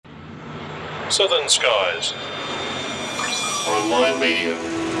Southern Skies. Online media.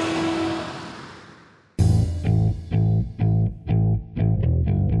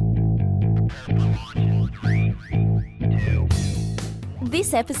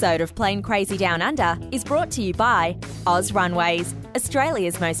 This episode of Plane Crazy Down Under is brought to you by Oz Runways,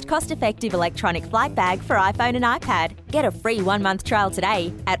 Australia's most cost-effective electronic flight bag for iPhone and iPad. Get a free 1-month trial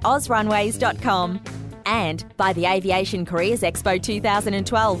today at ozrunways.com. And by the Aviation Careers Expo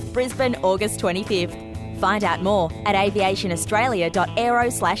 2012, Brisbane, August 25th. Find out more at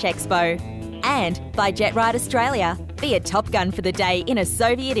aviationaustralia.aero/expo. And by Jet Ride Australia. Be a Top Gun for the day in a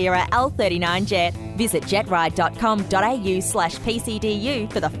Soviet-era L-39 jet. Visit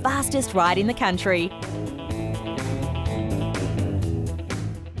jetride.com.au/PCDU for the fastest ride in the country.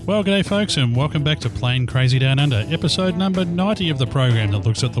 Well, g'day folks, and welcome back to Plane Crazy Down Under, episode number 90 of the program that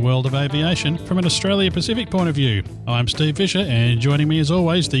looks at the world of aviation from an Australia-Pacific point of view. I'm Steve Fisher, and joining me as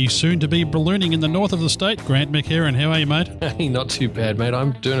always, the soon-to-be ballooning in the north of the state, Grant McHerron. How are you, mate? Hey, not too bad, mate.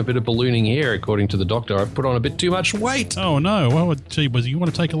 I'm doing a bit of ballooning here, according to the doctor. I've put on a bit too much weight. Oh, no. Well, gee, you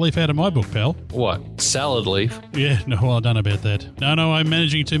want to take a leaf out of my book, pal? What? Salad leaf? Yeah, no, well done about that. No, I'm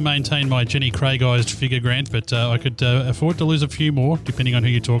managing to maintain my Jenny Craigized figure, Grant, but I could afford to lose a few more, depending on who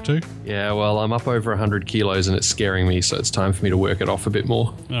you talk to. Yeah, well, I'm up over 100 kilos and it's scaring me, so it's time for me to work it off a bit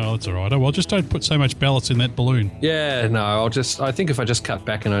more. Oh, that's all right. Oh, well, just don't put so much balance in that balloon. Yeah, no, I think if I just cut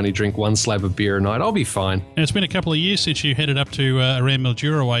back and only drink one slab of beer a night, I'll be fine. And it's been a couple of years since you headed up to around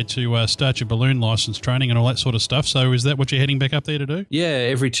Mildura way to start your balloon licence training and all that sort of stuff, so is that what you're heading back up there to do? Yeah,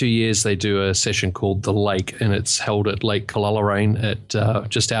 every 2 years they do a session called The Lake, and it's held at Lake Callalarein at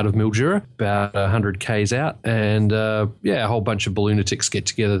just out of Mildura, about 100 k's out, and a whole bunch of balloonatics get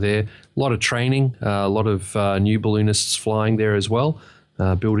together there. A lot of training, a lot of new balloonists flying there as well,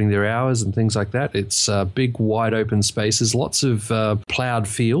 building their hours and things like that. It's big, wide open spaces, lots of ploughed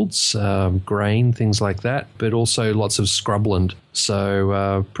fields, grain, things like that, but also lots of scrubland.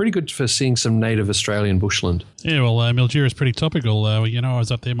 So pretty good for seeing some native Australian bushland. Yeah, well, Mildura is pretty topical. I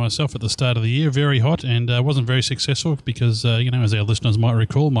was up there myself at the start of the year, very hot, and wasn't very successful because, as our listeners might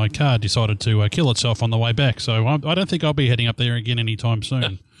recall, my car decided to kill itself on the way back. So I don't think I'll be heading up there again anytime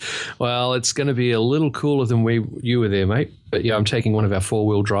soon. Well, it's going to be a little cooler than you were there, mate. But yeah, I'm taking one of our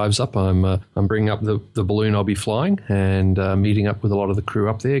 4-wheel drives up. I'm bringing up the balloon I'll be flying and meeting up with a lot of the crew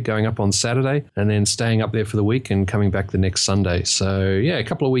up there, going up on Saturday and then staying up there for the week and coming back the next Sunday. So yeah, a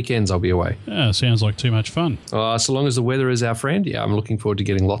couple of weekends I'll be away. Sounds like too much fun. So long as the weather is our friend, yeah, I'm looking forward to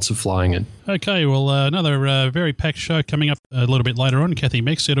getting lots of flying in. Okay, well, another very packed show coming up a little bit later on. Kathy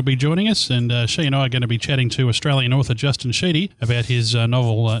Mexitt will be joining us, and she and I are going to be chatting to Australian author Justin Sheedy about his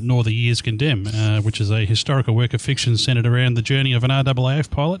novel Nor the Years Condemn, which is a historical work of fiction centred around the journey of an RAAF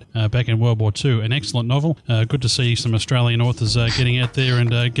pilot back in World War II. An excellent novel. Good to see some Australian authors getting out there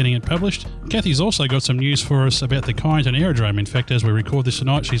and getting it published. Kathy's also got some news for us about the Kyneton Aerodrome. In fact, as we record this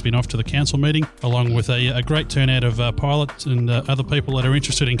tonight, she's been off to the council meeting, along with a great turnout of pilots and other people that are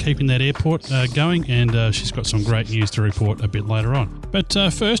interested in keeping that airport going, and she's got some great news to report a bit later on. But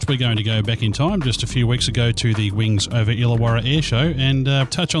first, we're going to go back in time just a few weeks ago to the Wings over Illawarra Air Show and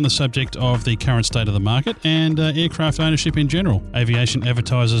touch on the subject of the current state of the market and aircraft ownership in general. Aviation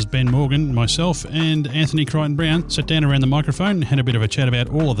advertisers Ben Morgan, myself, and Anthony Crichton-Brown sat down around the microphone and had a bit of a chat about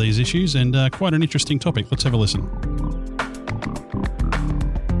all of these issues, and quite an interesting topic. Let's have a listen.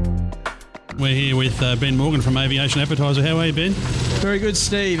 We're here with Ben Morgan from Aviation Advertiser. How are you, Ben? Very good,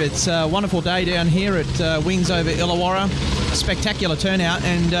 Steve. It's a wonderful day down here at Wings over Illawarra. Spectacular turnout,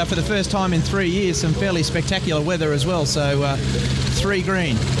 and for the first time in 3 years, some fairly spectacular weather as well. So 3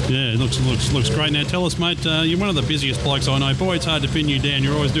 green. Yeah, it looks great. Now, tell us, mate, you're one of the busiest blokes I know. Boy, it's hard to pin you down.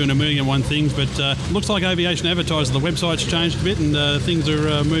 You're always doing a million and one things, but looks like Aviation Advertiser, the website's changed a bit, and things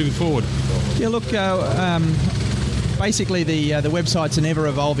are moving forward. Yeah, look, basically the website's an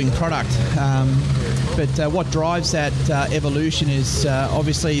ever-evolving product. But what drives that evolution is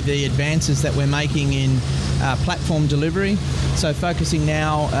obviously the advances that we're making in platform delivery. So focusing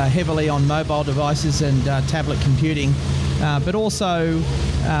now heavily on mobile devices and tablet computing, but also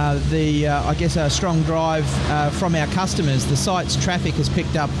a strong drive from our customers. The site's traffic has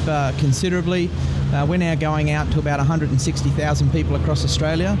picked up considerably. We're now going out to about 160,000 people across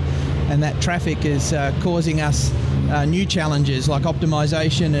Australia, and that traffic is causing us new challenges like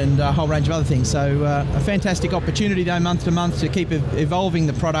optimisation and a whole range of other things. So a fantastic opportunity though, month to month, to keep evolving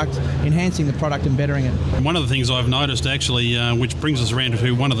the product, enhancing the product and bettering it. One of the things I've noticed actually, which brings us around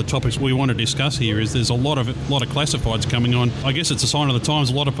to one of the topics we want to discuss here, is there's a lot of classifieds coming on. I guess it's a sign of the times.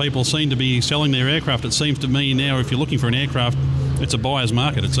 A lot of people seem to be selling their aircraft. It seems to me now, if you're looking for an aircraft, it's a buyer's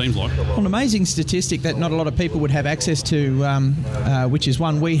market, it seems like. Well, an amazing statistic that not a lot of people would have access to, which is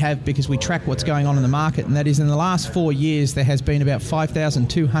one we have because we track what's going on in the market, and that is in the last 4 years there has been about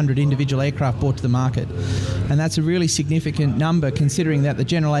 5,200 individual aircraft brought to the market. And that's a really significant number considering that the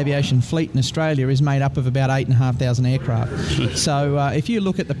general aviation fleet in Australia is made up of about 8,500 aircraft. So if you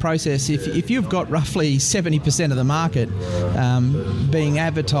look at the process, if you've got roughly 70% of the market being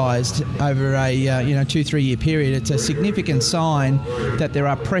advertised over a 2-3 year period, it's a significant sign that there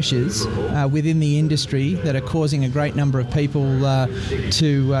are pressures within the industry that are causing a great number of people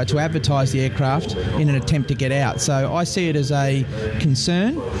to advertise the aircraft in an attempt to get out. So I see it as a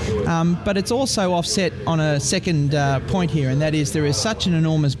concern, but it's also offset on a second point here, and that is there is such an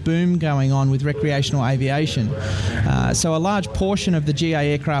enormous boom going on with recreational aviation. So a large portion of the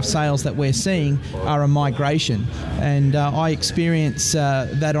GA aircraft sales that we're seeing are a migration, and I experience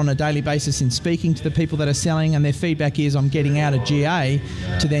that on a daily basis in speaking to the people that are selling, and their feedback is I'm getting out of GA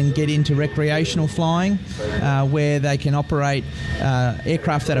to then get into recreational flying, where they can operate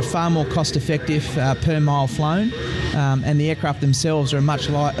aircraft that are far more cost effective per mile flown, and the aircraft themselves are a much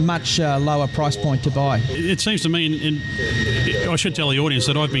lower price point to buy. It seems to me, and I should tell the audience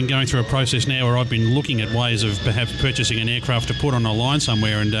that I've been going through a process now where I've been looking at ways of perhaps purchasing an aircraft to put on a line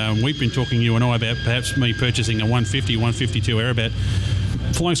somewhere, and we've been talking, you and I, about perhaps me purchasing a 150, 152 Aerobat.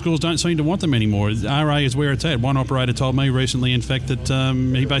 Flying schools don't seem to want them anymore. RA is where it's at. One operator told me recently, in fact, that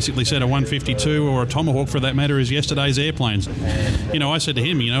he basically said a 152 or a Tomahawk, for that matter, is yesterday's airplanes. I said to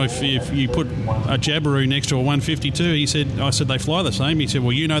him, if you put a Jabiru next to a 152, I said they fly the same. He said,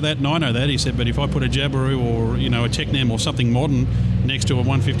 well, you know that and I know that. He said, but if I put a Jabiru or, a Tecnam or something modern next to a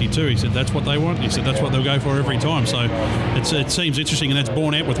 152, he said, that's what they want. He said, that's what they'll go for every time. So it seems interesting, and that's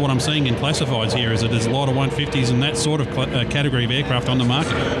borne out with what I'm seeing in classifieds here, is that there's a lot of 150s and that sort of category of aircraft on the market.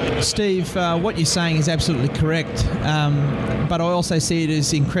 Steve, what you're saying is absolutely correct, but I also see it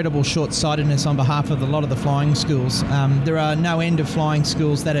as incredible short-sightedness on behalf of a lot of the flying schools. There are no end of flying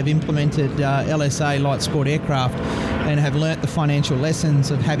schools that have implemented LSA light sport aircraft and have learnt the financial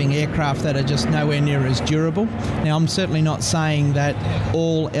lessons of having aircraft that are just nowhere near as durable. Now, I'm certainly not saying that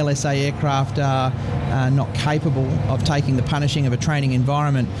all LSA aircraft are not capable of taking the punishing of a training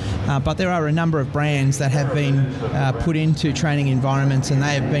environment, but there are a number of brands that have been put into training environments, and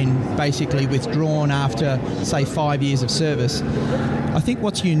they have been basically withdrawn after, say, 5 years of service. I think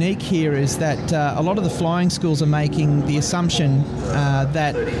what's unique here is that a lot of the flying schools are making the assumption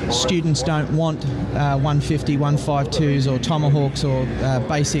that students don't want 150, 152s or Tomahawks or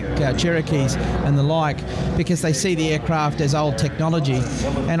basic Cherokees and the like, because they see the aircraft as old technology.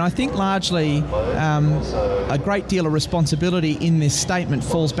 And I think largely a great deal of responsibility in this statement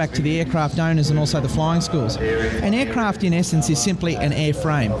falls back to the aircraft owners and also the flying schools. An aircraft, in essence, is simply an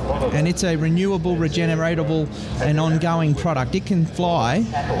airframe, and it's a renewable, regeneratable and ongoing product. It can fly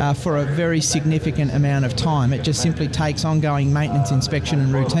for a very significant amount of time. It just simply takes ongoing maintenance, inspection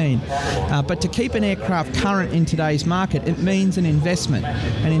and routine. But to keep an aircraft current in today's market, it means an investment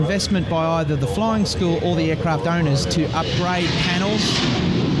by either the flying school or the aircraft owners to upgrade panels.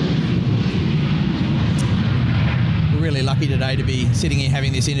 Really lucky today to be sitting here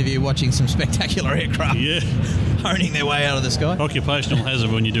having this interview, watching some spectacular aircraft honing their way out of the sky. Occupational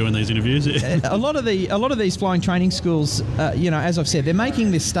hazard when you're doing these interviews. a lot of these flying training schools, as I've said, they're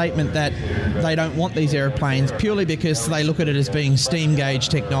making this statement that they don't want these airplanes purely because they look at it as being steam gauge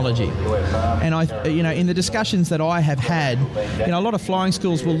technology. And in the discussions that I have had, a lot of flying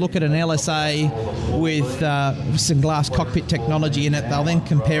schools will look at an LSA with some glass cockpit technology in it. They'll then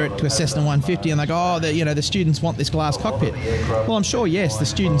compare it to a Cessna 150, and they go, the students want this glass cockpit. Well, I'm sure, yes, the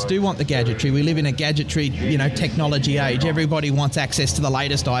students do want the gadgetry. We live in a gadgetry, technology age. Everybody wants access to the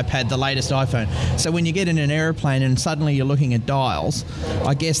latest iPad, the latest iPhone. So when you get in an aeroplane and suddenly you're looking at dials,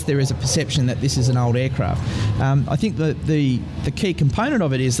 I guess there is a perception that this is an old aircraft. I think that the key component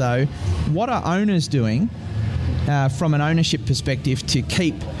of it is, though, what are owners doing from an ownership perspective to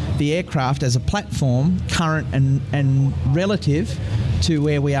keep the aircraft as a platform current and relative to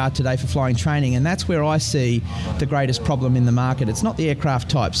where we are today for flying training, and that's where I see the greatest problem in the market. It's not the aircraft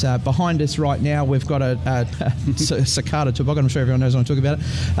types. Behind us right now, we've got a Cicada toboggan, I'm sure everyone knows what I'm talking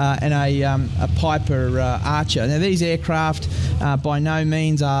about, and a Piper Archer. Now, these aircraft by no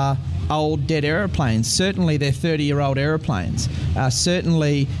means are old, dead aeroplanes. Certainly they're 30-year-old aeroplanes.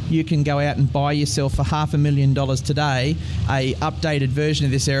 Certainly you can go out and buy yourself for $500,000 today a updated version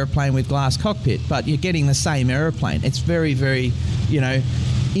of this aeroplane with glass cockpit, but you're getting the same aeroplane. It's very, very,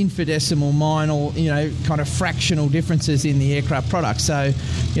 infinitesimal, minor, kind of fractional differences in the aircraft product. So,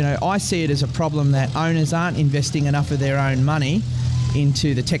 I see it as a problem that owners aren't investing enough of their own money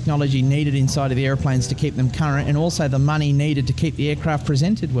into the technology needed inside of the airplanes to keep them current, and also the money needed to keep the aircraft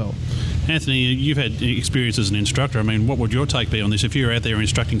presented well. Anthony, you've had experience as an instructor. I mean, what would your take be on this? If you're out there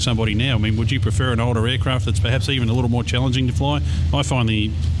instructing somebody now, I mean, would you prefer an older aircraft that's perhaps even a little more challenging to fly? I find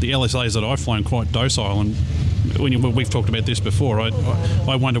the LSAs that I've flown quite docile, and we've talked about this before.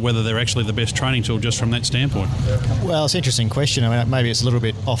 I wonder whether they're actually the best training tool just from that standpoint. Well, it's an interesting question. I mean, maybe it's a little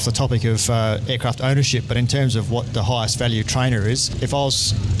bit off the topic of aircraft ownership, but in terms of what the highest value trainer is, if I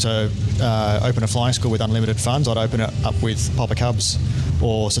was to open a flying school with unlimited funds, I'd open it up with Popper Cubs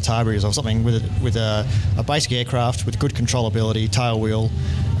or Cetabrias or something with a basic aircraft with good controllability, tail wheel,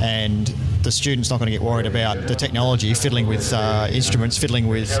 and the student's not going to get worried about the technology, fiddling with instruments, fiddling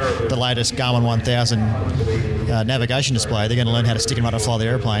with the latest Garmin 1000 navigation display. They're going to learn how to stick and rudder fly the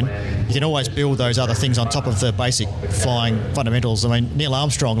airplane. You can always build those other things on top of the basic flying fundamentals. I mean, Neil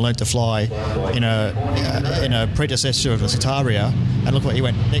Armstrong learned to fly in a predecessor of the Cetabria, and look what he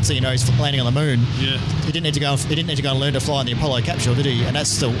went. Next thing you know, he's landing on the moon. Yeah. He didn't need to go and learn to fly in the Apollo capsule, did he? And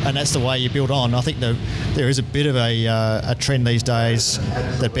that's the way you build on. I think there is a bit of a trend these days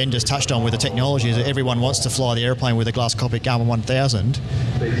that Ben just touched on with the technology, is that everyone wants to fly the airplane with a glass cockpit Garmin 1000,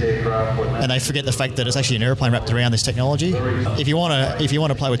 and they forget the fact that it's actually an airplane wrapped around this technology. If you want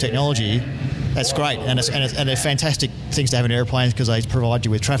to play with technology, that's great, and they're fantastic things to have in airplanes because they provide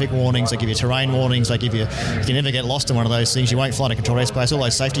you with traffic warnings, they give you terrain warnings, you can never get lost in one of those things, you won't fly in a controlled airspace, all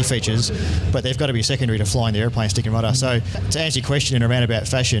those safety features, but they've got to be secondary to flying the airplane stick and rudder. So to answer your question in a roundabout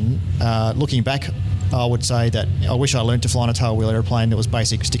fashion, looking back, I would say that I wish I learned to fly in a tail wheel airplane that was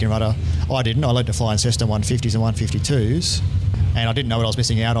basic stick and rudder. I didn't. I learned to fly in Cessna 150s and 152s, and I didn't know what I was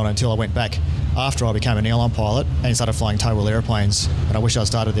missing out on until I went back after I became an airline pilot and started flying tail wheel airplanes, and I wish I'd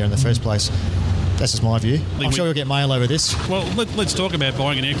started there in the first place. That's just my view. I'm sure you'll get mail over this. Well, let's talk about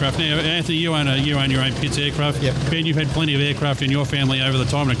buying an aircraft now. Anthony, you own your own Pitts aircraft. Yep. Ben, you've had plenty of aircraft in your family over the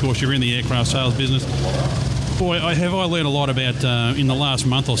time, and of course you're in the aircraft sales business. Boy, I learned a lot about in the last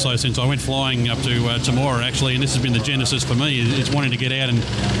month or so since I went flying up to Temora, actually, and this has been the genesis for me, is wanting to get out and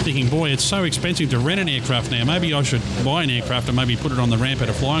thinking, boy, it's so expensive to rent an aircraft now. Maybe I should buy an aircraft and maybe put it on the ramp at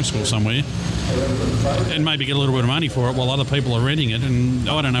a flying school somewhere and maybe get a little bit of money for it while other people are renting it. And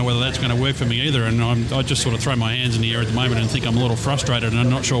I don't know whether that's going to work for me either, and I just sort of throw my hands in the air at the moment and think I'm a little frustrated and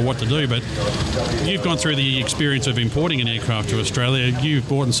I'm not sure what to do. But you've gone through the experience of importing an aircraft to Australia. You've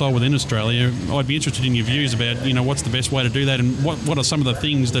bought and sold within Australia. I'd be interested in your views about, what's the best way to do that, and what are some of the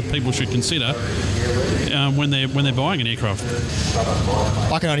things that people should consider when they're buying an aircraft?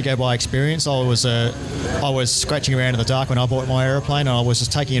 I can only go by experience. I was scratching around in the dark when I bought my aeroplane, and I was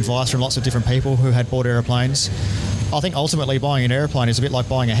just taking advice from lots of different people who had bought airplanes. I think ultimately buying an airplane is a bit like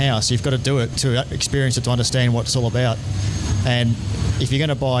buying a house. You've got to do it to experience it to understand what it's all about. And if you're going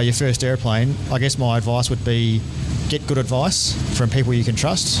to buy your first airplane, I guess my advice would be get good advice from people you can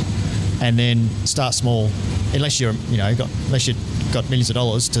trust, and then start small. Unless you've got millions of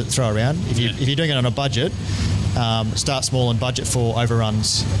dollars to throw around. If you're doing it on a budget, start small and budget for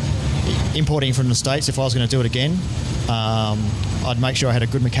overruns. Importing from the States, if I was going to do it again, I'd make sure I had a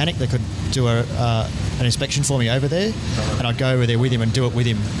good mechanic that could do an inspection for me over there, and I'd go over there with him and do it with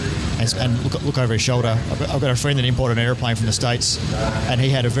him and look over his shoulder. I've got a friend that imported an airplane from the States, and he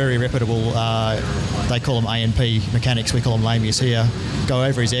had a very reputable, they call them ANP mechanics, we call them lamies here, go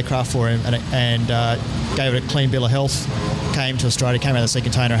over his aircraft for him and gave it a clean bill of health, came to Australia, came out of the sea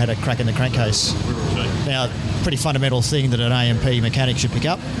container, had a crack in the crankcase. Now, pretty fundamental thing that an AMP mechanic should pick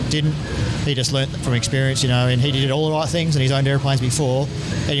up. Didn't. He just learnt from experience, and he did all the right things and he's owned airplanes before.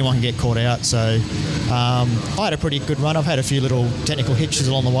 Anyone can get caught out. So I had a pretty good run. I've had a few little technical hitches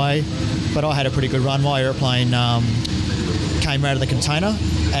along the way, but I had a pretty good run. My airplane came out of the container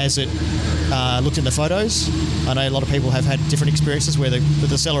as it looked in the photos. I know a lot of people have had different experiences where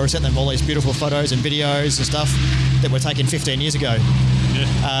the seller has sent them all these beautiful photos and videos and stuff that were taken 15 years ago.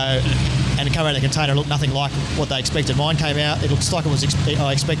 Yeah. And it came out of the container, looked nothing like what they expected. Mine came out, it looks like it was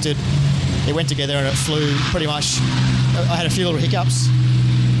I expected. It went together and it flew pretty much. I had a few little hiccups,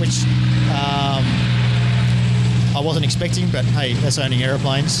 which I wasn't expecting, but hey, that's owning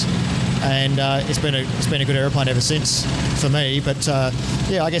airplanes. And it's been a good airplane ever since for me. But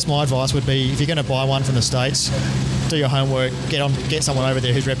I guess my advice would be, if you're going to buy one from the States, do your homework, get someone over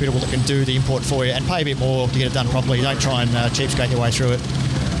there who's reputable that can do the import for you, and pay a bit more to get it done properly. Don't try and cheapskate your way through it.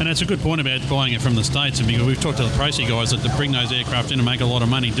 And that's a good point about buying it from the States. And we've talked to the pricey guys that bring those aircraft in and make a lot of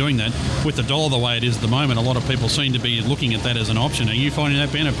money doing that. With the dollar the way it is at the moment, a lot of people seem to be looking at that as an option. Are you finding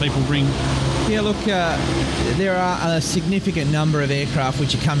that, Ben? Are people bring... Yeah, look, there are a significant number of aircraft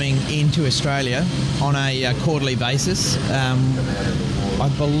which are coming into Australia on a quarterly basis. I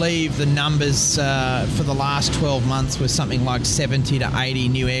believe the numbers for the last 12 months was something like 70 to 80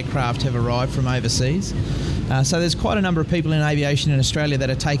 new aircraft have arrived from overseas. So there's quite a number of people in aviation in Australia that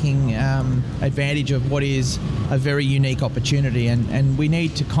are taking advantage of what is a very unique opportunity, and we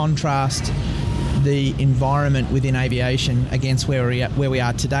need to contrast the environment within aviation against where we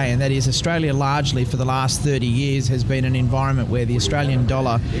are today, and that is Australia largely for the last 30 years has been an environment where the Australian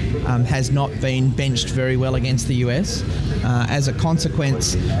dollar has not been benched very well against the US. As a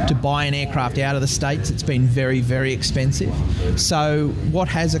consequence, to buy an aircraft out of the States, it's been very, very expensive. So what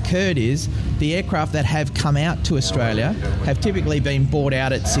has occurred is the aircraft that have come out to Australia have typically been bought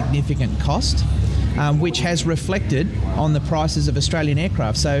out at significant cost, which has reflected on the prices of Australian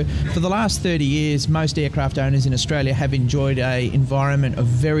aircraft. So for the last 30 years, most aircraft owners in Australia have enjoyed an environment of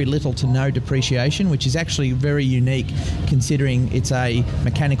very little to no depreciation, which is actually very unique considering it's a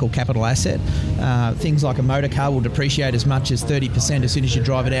mechanical capital asset. Things like a motor car will depreciate as much as 30% as soon as you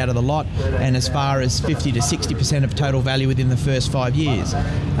drive it out of the lot, and as far as 50 to 60% of total value within the first 5 years.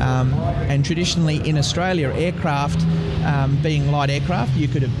 And traditionally in Australia, aircraft, being light aircraft, you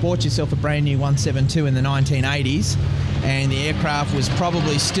could have bought yourself a brand new 172 in the 1980s, and the aircraft was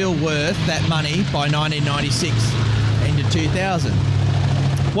probably still worth that money by 1996 into 2000.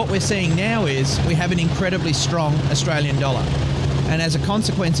 What we're seeing now is we have an incredibly strong Australian dollar, and as a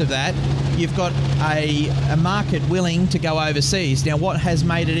consequence of that, you've got a market willing to go overseas. Now, what has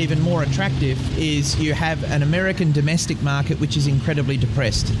made it even more attractive is you have an American domestic market which is incredibly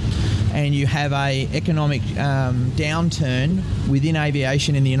depressed, and you have a economic downturn within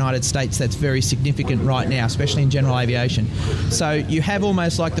aviation in the United States that's very significant right now, especially in general aviation. So you have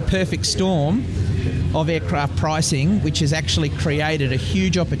almost like the perfect storm of aircraft pricing, which has actually created a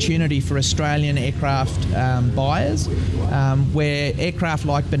huge opportunity for Australian aircraft buyers, where aircraft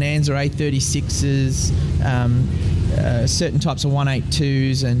like Bonanza A36s, certain types of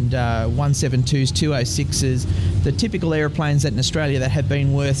 182s and 172s, 206s, the typical airplanes that in Australia that have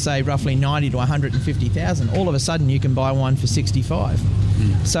been worth, say, roughly 90 to 150,000, all of a sudden you can buy one for 65.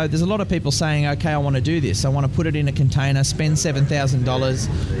 So there's a lot of people saying, okay, I want to do this. I want to put it in a container, spend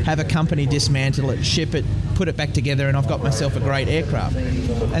 $7,000, have a company dismantle it, ship it, put it back together, and I've got myself a great aircraft.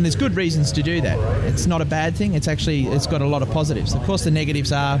 And there's good reasons to do that. It's not a bad thing. It's got a lot of positives. Of course, the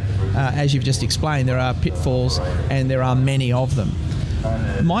negatives are, as you've just explained, there are pitfalls, and there are many of them.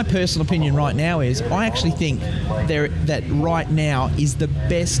 My personal opinion right now is I actually think that right now is the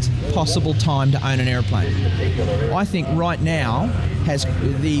best possible time to own an airplane. I think right now has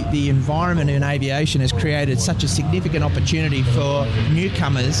the environment in aviation has created such a significant opportunity for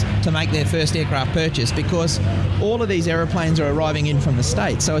newcomers to make their first aircraft purchase, because all of these airplanes are arriving in from the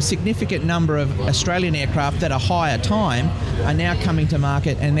States. So a significant number of Australian aircraft that are higher time are now coming to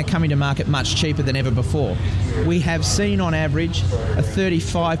market, and they're coming to market much cheaper than ever before. We have seen on average a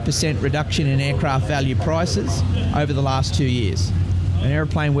 35% reduction in aircraft value prices over the last 2 years. An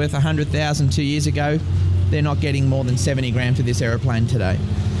airplane worth $100,000 2 years ago, they're not getting more than 70 grand for this airplane today.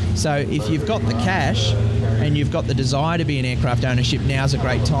 So if you've got the cash and you've got the desire to be in aircraft ownership, now's a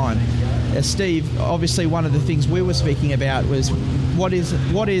great time. Steve, obviously one of the things we were speaking about was what is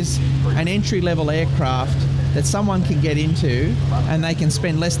an entry-level aircraft that someone can get into and they can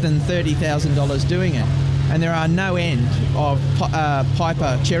spend less than $30,000 doing it. And there are no end of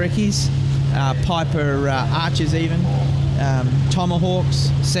Piper Cherokees, Piper Archers even, Tomahawks,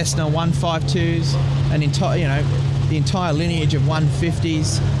 Cessna 152s, the entire lineage of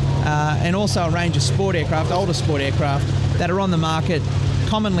 150s, and also a range of sport aircraft, older sport aircraft that are on the market,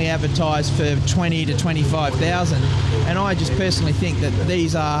 commonly advertised for 20 to 25,000. And I just personally think that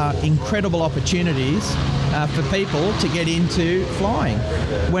these are incredible opportunities for people to get into flying.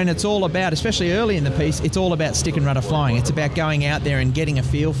 When it's all about, especially early in the piece, it's all about stick and rudder flying. It's about going out there and getting a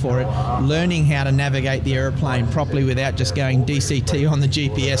feel for it, learning how to navigate the airplane properly without just going DCT on the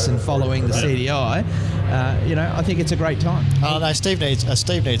GPS and following the CDI. I think it's a great time. Oh no, Steve needs a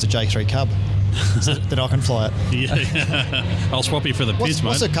J3 Cub. So that I can fly it. Yeah. I'll swap you for the Piz, mate.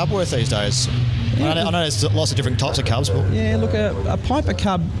 What's a Cub worth these days? I know there's lots of different types of Cubs. But yeah, look, a Piper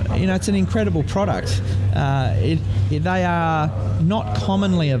Cub, it's an incredible product. They are not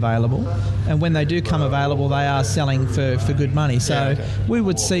commonly available, and when they do come available, they are selling for good money. So we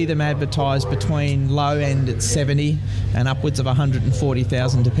would see them advertised between low end at 70 and upwards of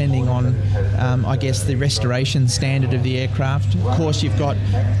 140,000, depending on, the restoration standard of the aircraft. Of course, you've got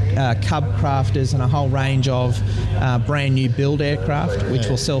Cub crafters and a whole range of brand new build aircraft, which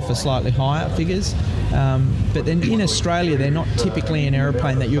will sell for slightly higher figures. But then in Australia, they're not typically an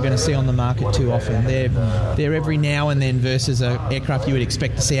aeroplane that you're going to see on the market too often. They're every now and then versus an aircraft you would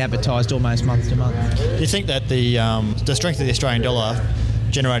expect to see advertised almost month to month. Do you think that the strength of the Australian dollar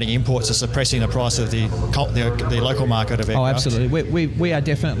generating imports are suppressing the price of the local market of aircraft. Oh, absolutely. We are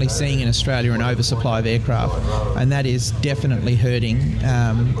definitely seeing in Australia an oversupply of aircraft, and that is definitely hurting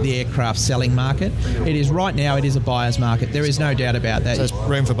the aircraft selling market. It is right now. It is a buyer's market. There is no doubt about that. So there's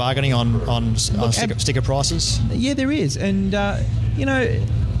room for bargaining on sticker prices. Yeah, there is, and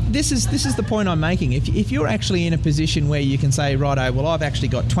This is the point I'm making. If you're actually in a position where you can say, righto, well, I've actually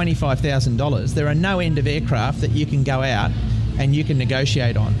got $25,000, there are no end of aircraft that you can go out and you can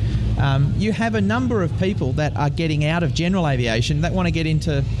negotiate on. You have a number of people that are getting out of general aviation that want to get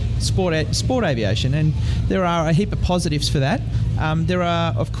into sport aviation, and there are a heap of positives for that. There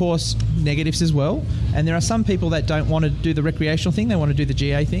are, of course, negatives as well, and there are some people that don't want to do the recreational thing, they want to do the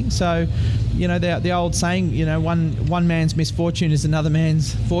GA thing. So, the old saying, one man's misfortune is another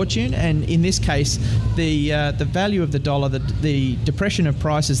man's fortune, and in this case, the value of the dollar, the depression of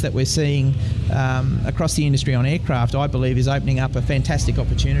prices that we're seeing across the industry on aircraft, I believe, is opening up a fantastic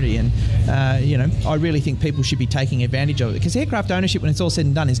opportunity, and I really think people should be taking advantage of it, because aircraft ownership, when it's all said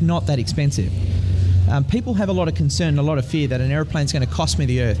and done, is not that expensive. People have a lot of concern and a lot of fear that an aeroplane's going to cost me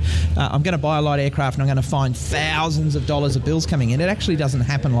the earth. I'm going to buy a light aircraft and I'm going to find thousands of dollars of bills coming in. It actually doesn't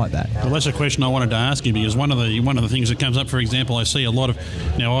happen like that. Well, that's a question I wanted to ask you, because one of the things that comes up, for example, I see a lot of...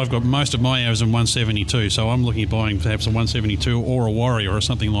 Now, I've got most of my hours in 172, so I'm looking at buying perhaps a 172 or a Warrior or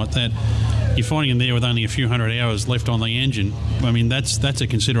something like that. You're finding them there with only a few hundred hours left on the engine. I mean, that's a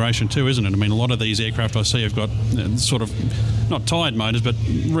consideration too, isn't it? I mean, a lot of these aircraft I see have got sort of, not tired motors, but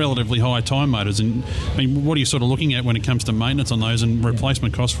relatively high time motors. And I mean, what are you sort of looking at when it comes to maintenance on those and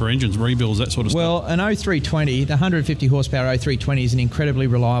replacement costs for engines, rebuilds, that sort of stuff? Well, an O320, the 150 horsepower O320 is an incredibly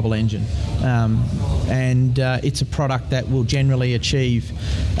reliable engine. And it's a product that will generally achieve,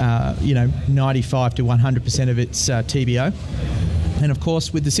 95 to 100% of its TBO. And of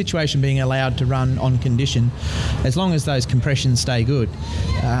course, with the situation being allowed to run on condition, as long as those compressions stay good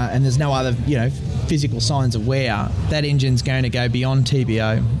and there's no other, physical signs of wear, that engine's going to go beyond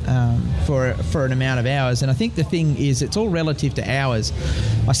TBO for an amount of hours. And I think the thing is, it's all relative to hours.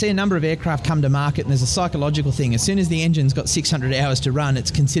 I see a number of aircraft come to market, and there's a psychological thing. As soon as the engine's got 600 hours to run,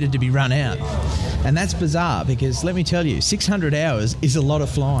 it's considered to be run out. And that's bizarre, because let me tell you, 600 hours is a lot of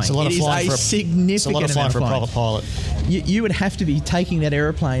flying. It's a lot of flying for a private pilot. You would have to be taking that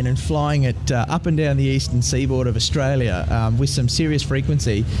aeroplane and flying it up and down the eastern seaboard of Australia with some serious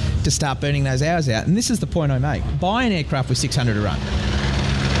frequency to start burning those hours out. And this is the point I make. Buy an aircraft with 600 to run.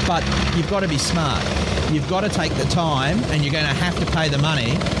 But you've got to be smart. You've got to take the time, and you're going to have to pay the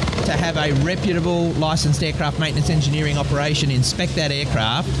money to have a reputable licensed aircraft maintenance engineering operation inspect that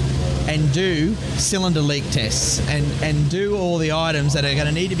aircraft and do cylinder leak tests and do all the items that are going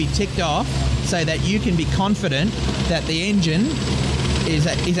to need to be ticked off so that you can be confident that the engine is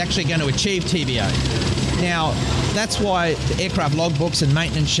actually going to achieve TBO. Now, that's why the aircraft logbooks and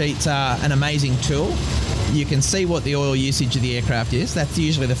maintenance sheets are an amazing tool. You can see what the oil usage of the aircraft is. That's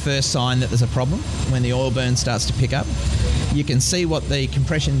usually the first sign that there's a problem, when the oil burn starts to pick up. You can see what the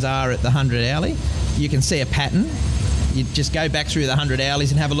compressions are at the 100 hourly. You can see a pattern. You just go back through the 100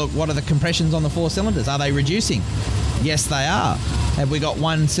 hourlies and have a look. What are the compressions on the 4 cylinders? Are they reducing? Yes, they are. Have we got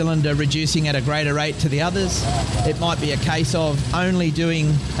one cylinder reducing at a greater rate to the others? It might be a case of only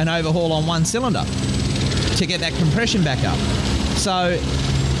doing an overhaul on one cylinder to get that compression back up. So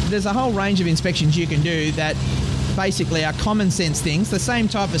there's a whole range of inspections you can do that basically are common sense things, the same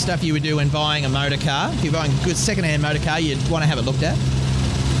type of stuff you would do when buying a motor car. If you're buying a good second-hand motor car, you'd want to have it looked at.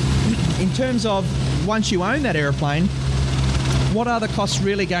 In terms of once you own that aeroplane, what are the costs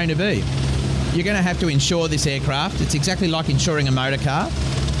really going to be? You're going to have to insure this aircraft. It's exactly like insuring a motor car.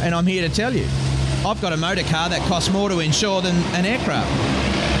 And I'm here to tell you, I've got a motor car that costs more to insure than an aircraft.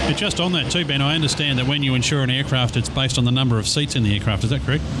 But just on that too, Ben, I understand that when you insure an aircraft, it's based on the number of seats in the aircraft. Is that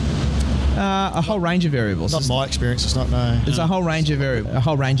correct? A whole range of variables. Not my experience. It's not, no. There's a whole range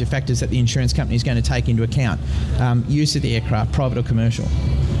of factors that the insurance company is going to take into account. Use of the aircraft, private or commercial.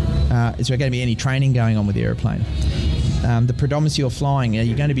 Is there going to be any training going on with the aeroplane? The predominancy you're flying, are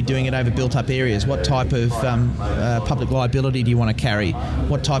you going to be doing it over built-up areas? What type of public liability do you want to carry?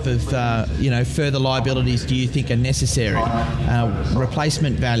 What type of further liabilities do you think are necessary?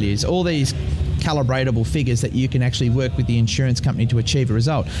 Replacement values, all these calibratable figures that you can actually work with the insurance company to achieve a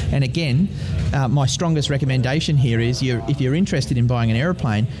result. And again, my strongest recommendation here is if you're interested in buying an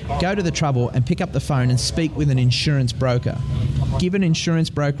aeroplane, go to the trouble and pick up the phone and speak with an insurance broker. Give an insurance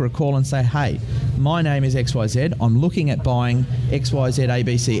broker a call and say, hey, my name is XYZ, I'm looking at buying XYZ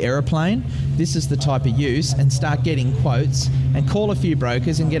ABC aeroplane, this is the type of use, and start getting quotes and call a few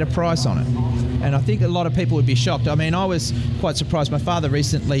brokers and get a price on it. And I think a lot of people would be shocked. I mean, I was quite surprised. My father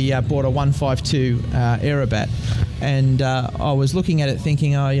recently bought a 152 Aerobat, And I was looking at it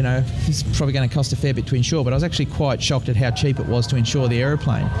thinking, this is probably going to cost a fair bit to insure, but I was actually quite shocked at how cheap it was to insure the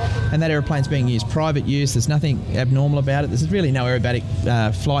aeroplane. And that aeroplane's being used private use. There's nothing abnormal about it. There's really no aerobatic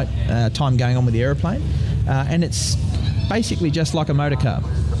flight time going on with the aeroplane. And it's basically just like a motor car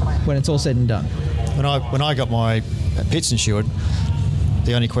when it's all said and done. When I got my pits insured,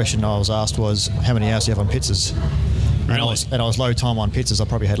 the only question I was asked was, how many hours do you have on pitses? Really? And I was low time on pitses. I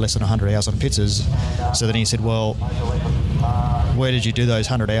probably had less than 100 hours on pitses. So then he said, well, where did you do those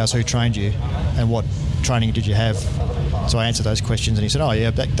 100 hours? Who trained you? And what training did you have? So I answered those questions, and he said, oh,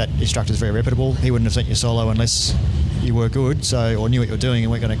 yeah, that instructor's very reputable. He wouldn't have sent you solo unless you were good, or knew what you were doing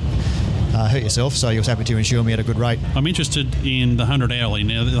and weren't going to hurt yourself. So he was happy to insure me at a good rate. I'm interested in the 100 hourly.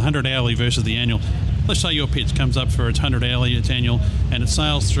 Now, the 100 hourly versus the annual. Let's say your pits comes up for its 100 hourly, its annual, and it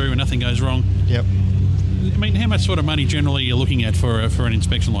sails through and nothing goes wrong. Yep. I mean, how much sort of money generally are you looking at for an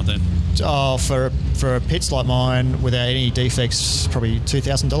inspection like that? Oh, for pits like mine, without any defects, probably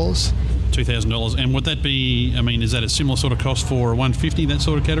 $2,000. $2,000. And would that be, is that a similar sort of cost for a 150, that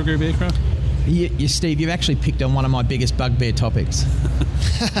sort of category of aircraft? Steve, you've actually picked on one of my biggest bugbear topics.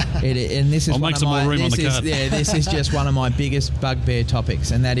 And this is I'll make some more room on the card. Yeah, this is just one of my biggest bugbear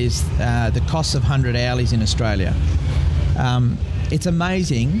topics, and that is the cost of 100 hourlies in Australia. It's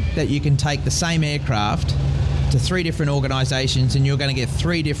amazing that you can take the same aircraft to 3 different organisations and you're going to get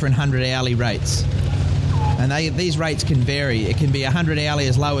 3 different 100 hourly rates. And these rates can vary. It can be 100 hourly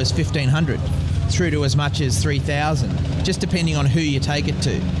as low as 1,500 through to as much as 3,000, just depending on who you take it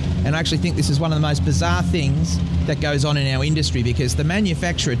to. And I actually think this is one of the most bizarre things that goes on in our industry, because the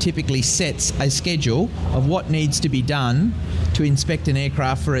manufacturer typically sets a schedule of what needs to be done to inspect an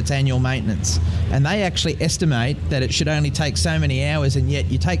aircraft for its annual maintenance. And they actually estimate that it should only take so many hours, and yet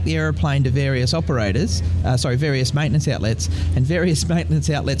you take the aeroplane to various various maintenance outlets, and various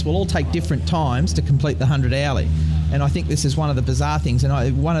maintenance outlets will all take different times to complete the 100 hourly. And I think this is one of the bizarre things,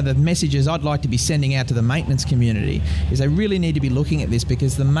 and one of the messages I'd like to be sending out to the maintenance community is they really need to be looking at this,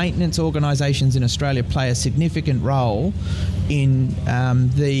 because the maintenance organisations in Australia play a significant role in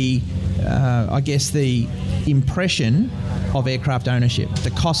the impression of aircraft ownership,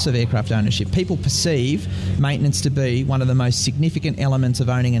 the costs of aircraft ownership. People perceive maintenance to be one of the most significant elements of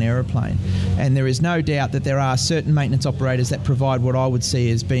owning an aeroplane. And there is no doubt that there are certain maintenance operators that provide what I would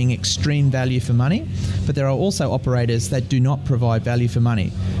see as being extreme value for money, but there are also operators that do not provide value for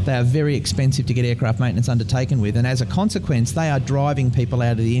money. They are very expensive to get aircraft maintenance undertaken with, and as a consequence, they are driving people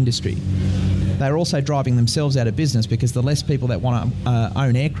out of the industry. They're also driving themselves out of business, because the less people that want to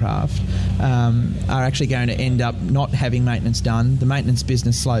own aircraft are actually going to end up not having maintenance done. The maintenance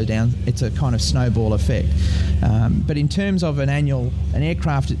business slows down. It's a kind of snowball effect. But in terms of an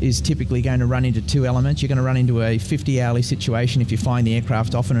aircraft is typically going to run into 2 elements. You're going to run into a 50-hourly situation if you find the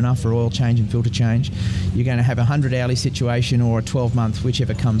aircraft often enough for oil change and filter change. You're going to have a 100-hourly situation or a 12-month,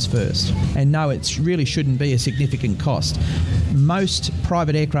 whichever comes first. And no, it really shouldn't be a significant cost. Most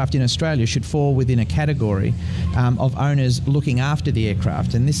private aircraft in Australia should fall within a category of owners looking after the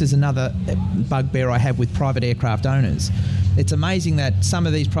aircraft. And this is another bugbear I have with private aircraft owners. It's amazing that some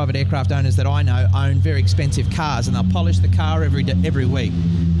of these private aircraft owners that I know own very expensive cars, and they'll polish the car every week.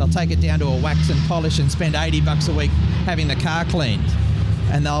 They'll take it down to a wax and polish and spend $80 a week having the car cleaned.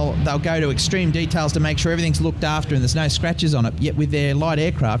 And they'll go to extreme details to make sure everything's looked after and there's no scratches on it. Yet with their light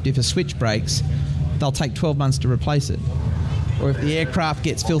aircraft, if a switch breaks, they'll take 12 months to replace it. Or if the aircraft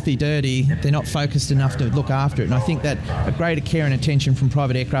gets filthy dirty, they're not focused enough to look after it. And I think that a greater care and attention from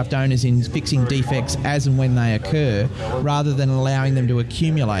private aircraft owners in fixing defects as and when they occur, rather than allowing them to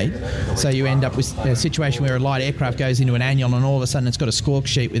accumulate. So you end up with a situation where a light aircraft goes into an annual and all of a sudden it's got a score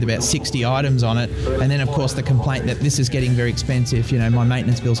sheet with about 60 items on it. And then, of course, the complaint that this is getting very expensive. My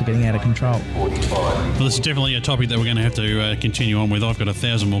maintenance bills are getting out of control. Well, this is definitely a topic that we're going to have to continue on with. I've got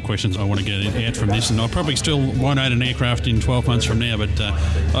 1,000 more questions I want to get out from this, and I probably still won't own an aircraft in 12 months from now, but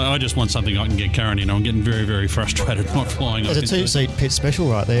I just want something I can get current in. I'm getting very, very frustrated not flying. There's a 2-seat pit special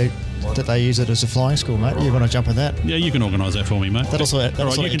right there that they use it as a flying school, mate. You want to jump in that? Yeah, you can organise that for me, mate. All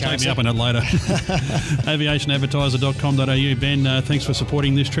right, you can take me up on it later. Aviationadvertiser.com.au. Ben, thanks for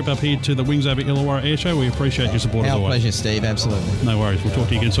supporting this trip up here to the Wings Over Illawarra Air Show. We appreciate your support as always. Our pleasure, Steve. Absolutely. No worries. We'll talk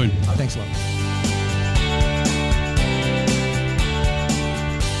to you again soon. Thanks a lot.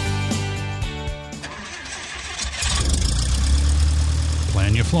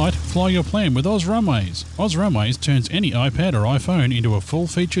 Plan your flight, fly your plan with Oz Runways. Oz Runways turns any iPad or iPhone into a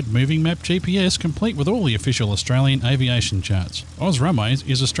full-featured moving map GPS complete with all the official Australian aviation charts. Oz Runways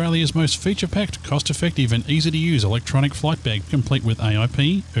is Australia's most feature-packed, cost-effective and easy-to-use electronic flight bag complete with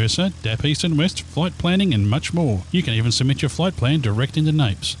AIP, URSA, DAP East and West, flight planning and much more. You can even submit your flight plan direct into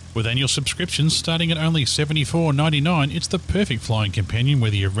NAPES. With annual subscriptions starting at only $74.99, it's the perfect flying companion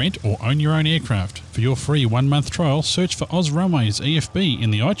whether you rent or own your own aircraft. For your free 1-month trial, search for Oz Runways EFB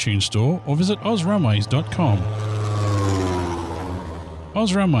in the iTunes Store or visit ozrunways.com.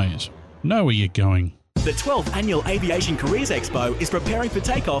 Oz Runways. Know where you're going. The 12th Annual Aviation Careers Expo is preparing for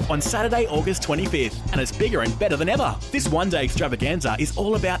takeoff on Saturday, August 25th, and it's bigger and better than ever. This one-day extravaganza is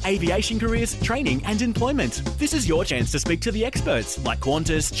all about aviation careers, training and employment. This is your chance to speak to the experts like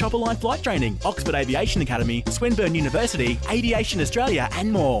Qantas, Chopperline Flight Training, Oxford Aviation Academy, Swinburne University, Aviation Australia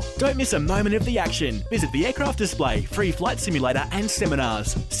and more. Don't miss a moment of the action. Visit the aircraft display, free flight simulator and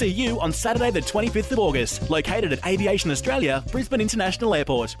seminars. See you on Saturday the 25th of August, located at Aviation Australia, Brisbane International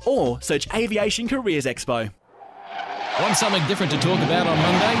Airport, or search Aviation Careers Expo. Want something different to talk about on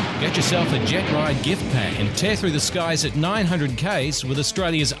Monday? Get yourself a Jet Ride gift pack and tear through the skies at 900 Ks with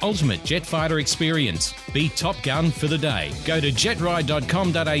Australia's ultimate jet fighter experience. Be Top Gun for the day. Go to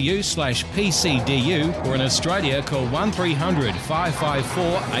jetride.com.au/PCDU or in Australia call 1300 554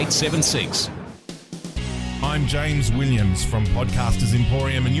 876. I'm James Williams from Podcasters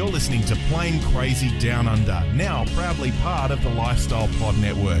Emporium and you're listening to Plane Crazy Down Under, now proudly part of the Lifestyle Pod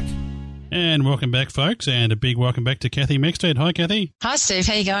Network. And welcome back, folks, and a big welcome back to Kathy Mexted. Hi, Kathy. Hi, Steve.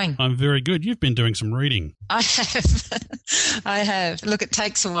 How you going? I'm very good. You've been doing some reading. I have. Look, it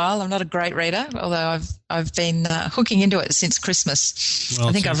takes a while. I'm not a great reader, although I've been hooking into it since Christmas. Well,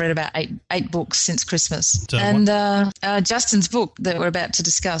 I think I've read about eight books since Christmas. And Justin's book that we're about to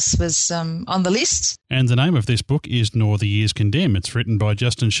discuss was on the list. And the name of this book is Nor the Years Condemn. It's written by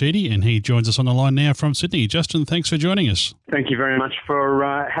Justin Sheedy, and he joins us on the line now from Sydney. Justin, thanks for joining us. Thank you very much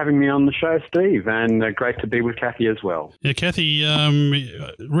for having me on the show, Steve, and great to be with Kathy as well. Yeah, Kathy,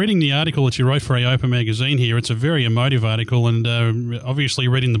 reading the article that you wrote for AOPA magazine here, it's a very emotive article, and obviously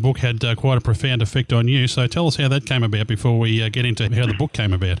reading the book had quite a profound effect on you. So tell us how that came about before we get into how the book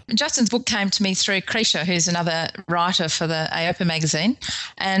came about. Justin's book came to me through Krisha, who's another writer for the AOPA magazine,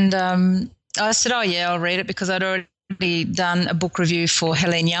 and I said, oh, yeah, I'll read it because I'd already done a book review for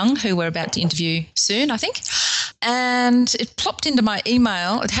Helene Young, who we're about to interview soon, I think. And it plopped into my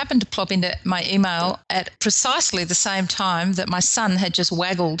email. It happened to plop into my email at precisely the same time that my son had just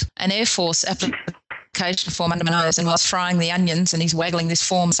waggled an Air Force application form under my nose and was frying the onions, and he's waggling this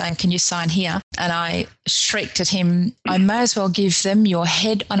form saying, can you sign here? And I shrieked at him, I may as well give them your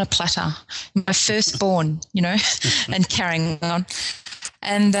head on a platter, my firstborn, and carrying on.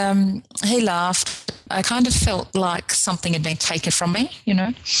 And he laughed. I kind of felt like something had been taken from me,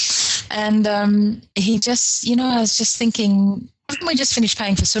 And he just, I was just thinking, haven't we just finished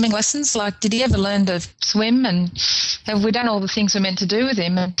paying for swimming lessons? Like, did he ever learn to swim? And have we done all the things we're meant to do with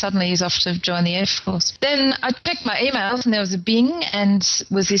him? And suddenly he's off to join the Air Force. Then I checked my emails and there was a bing and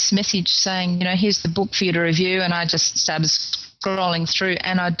was this message saying, here's the book for you to review. And I just started scrolling through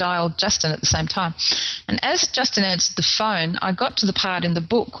and I dialed Justin at the same time. And as Justin answered the phone, I got to the part in the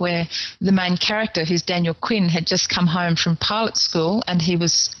book where the main character, who's Daniel Quinn, had just come home from pilot school and he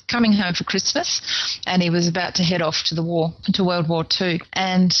was coming home for Christmas and he was about to head off to World War II.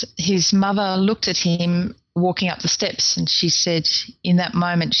 And his mother looked at him walking up the steps and she said in that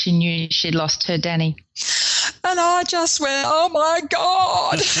moment she knew she'd lost her Danny. And I just went, oh, my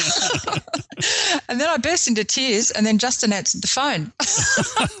God. And then I burst into tears and then Justin answered the phone.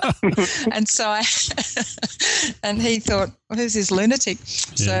 And so and he thought, well, who's this lunatic?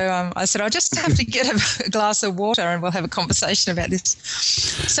 Yeah. So I said, I just have to get a glass of water and we'll have a conversation about this.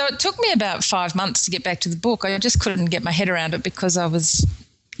 So it took me about 5 months to get back to the book. I just couldn't get my head around it because I was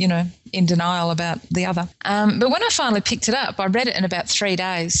in denial about the other. But when I finally picked it up, I read it in about 3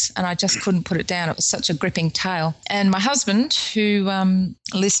 days and I just couldn't put it down. It was such a gripping tale. And my husband, who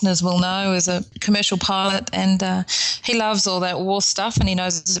listeners will know, is a commercial pilot and he loves all that war stuff and he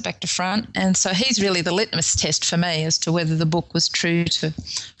knows it back to front. And so he's really the litmus test for me as to whether the book was true to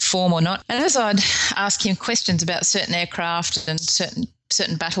form or not. And as I'd ask him questions about certain aircraft and certain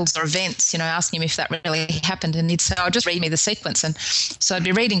battles or events, asking him if that really happened. And he'd say, oh, just read me the sequence. And so I'd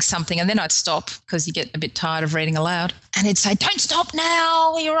be reading something and then I'd stop because you get a bit tired of reading aloud. And he'd say, don't stop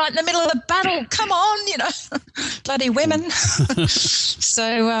now. You're right in the middle of the battle. Come on, bloody women. So,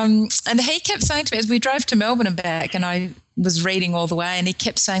 and he kept saying to me as we drove to Melbourne and back and I was reading all the way and he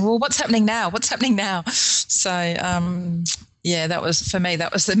kept saying, well, what's happening now? What's happening now? So, that was, for me,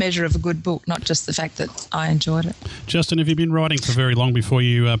 that was the measure of a good book, not just the fact that I enjoyed it. Justin, have you been writing for very long before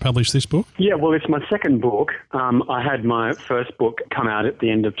you published this book? Yeah, well, it's my second book. I had my first book come out at the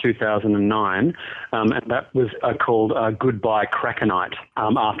end of 2009, and that was called Goodbye Cracker Night,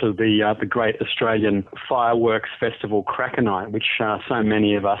 after the great Australian fireworks festival Cracker Night, which so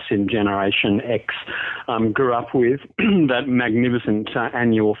many of us in Generation X grew up with, that magnificent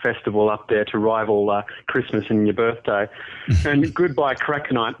annual festival up there to rival Christmas and your birthday. And Goodbye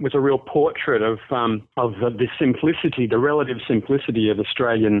Cracker Night was a real portrait of the simplicity, the relative simplicity of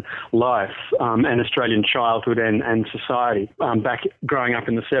Australian life and Australian childhood and society back growing up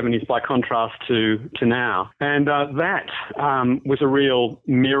in the 70s by contrast to now. And that was a real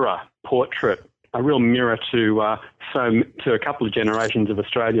mirror portrait, a real mirror to a couple of generations of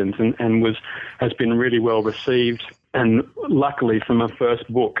Australians, and has been really well received. And luckily for my first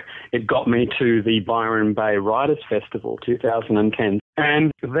book, it got me to the Byron Bay Writers Festival 2010.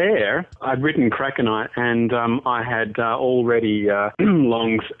 And there, I'd written Cracker Night, and I had already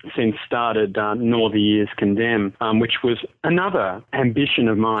long since started Nor the Years Condemn, which was another ambition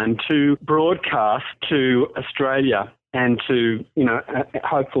of mine to broadcast to Australia and to,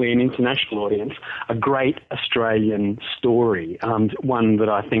 hopefully an international audience, a great Australian story, one that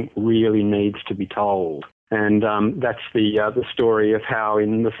I think really needs to be told. And that's the story of how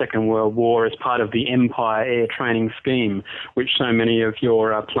in the Second World War, as part of the Empire Air Training Scheme, which so many of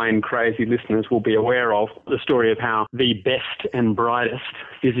your Plain Crazy listeners will be aware of, the story of how the best and brightest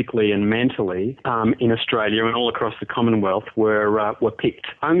physically and mentally in Australia and all across the Commonwealth were picked.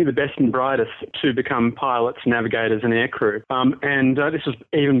 Only the best and brightest to become pilots, navigators and aircrew. And this was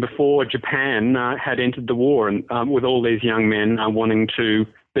even before Japan had entered the war, and with all these young men wanting to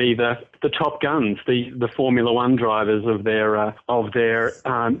be the top guns, the Formula One drivers of their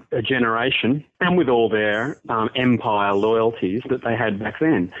generation, and with all their empire loyalties that they had back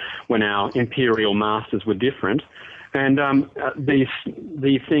then, when our imperial masters were different. And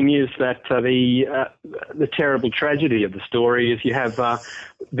the thing is that the terrible tragedy of the story is you have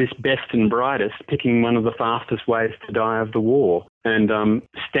this best and brightest picking one of the fastest ways to die of the war, and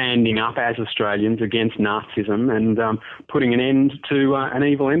standing up as Australians against Nazism and putting an end to an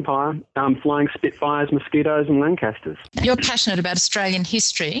evil empire, flying Spitfires, Mosquitoes and Lancasters. You're passionate about Australian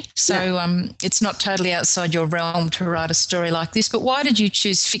history, so it's not totally outside your realm to write a story like this, but why did you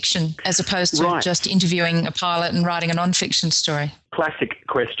choose fiction as opposed to just interviewing a pilot and writing a non-fiction story? Classic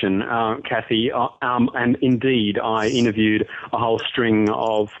question, Kathy, and indeed I interviewed a whole string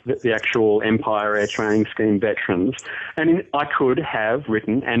of the actual Empire Air Training Scheme veterans, and I could have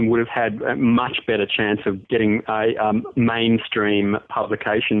written and would have had a much better chance of getting a mainstream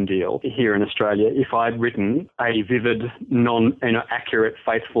publication deal here in Australia if I'd written a vivid, accurate,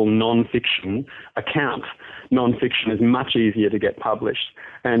 faithful non-fiction account. Non-fiction is much easier to get published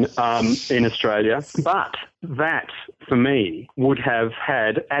and in Australia, but that, for me, would have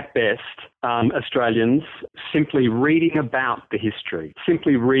had, at best, Australians simply reading about the history,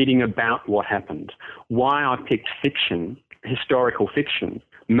 simply reading about what happened. Why I picked fiction, historical fiction,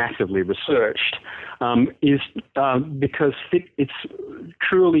 massively researched, is because it's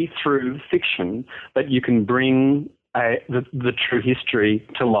truly through fiction that you can bring the true history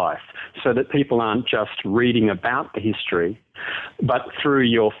to life, so that people aren't just reading about the history, but through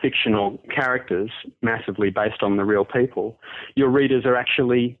your fictional characters, massively based on the real people, your readers are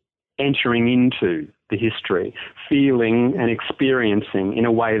actually entering into the history, feeling and experiencing in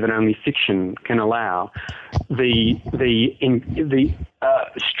a way that only fiction can allow the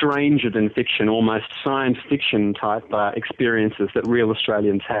stranger than fiction, almost science fiction type experiences that real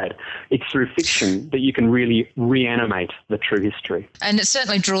Australians had. It's through fiction that you can really reanimate the true history. And it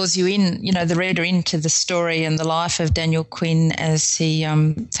certainly draws you in, the reader into the story and the life of Daniel Quinn as he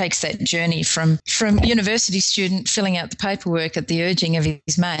takes that journey from university student filling out the paperwork at the urging of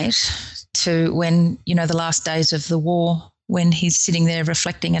his mate to when, the last days of the war, when he's sitting there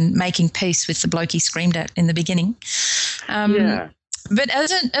reflecting and making peace with the bloke he screamed at in the beginning. But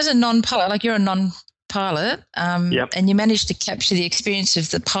as a non-pilot, like you're a non-pilot, and you managed to capture the experience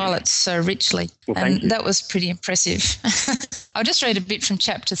of the pilots so richly. Well, and that was pretty impressive. I'll just read a bit from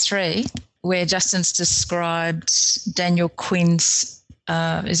chapter 3 where Justin's described Daniel Quinn's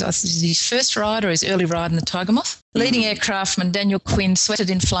is his first ride or his early ride in the Tiger Moth. Leading aircraftman Daniel Quinn sweated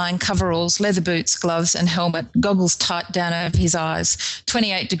in flying coveralls, leather boots, gloves and helmet, goggles tight down over his eyes.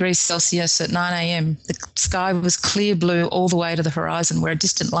 28 degrees Celsius at 9 a.m. The sky was clear blue all the way to the horizon, where a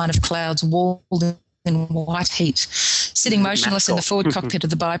distant line of clouds walled in white heat, sitting motionless in the forward cockpit of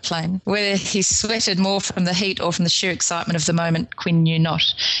the biplane. Whether he sweated more from the heat or from the sheer excitement of the moment, Quinn knew not.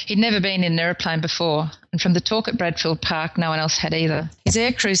 He'd never been in an aeroplane before, and from the talk at Bradfield Park, no one else had either. His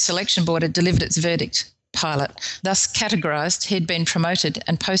aircrew selection board had delivered its verdict. Pilot. Thus categorised, he'd been promoted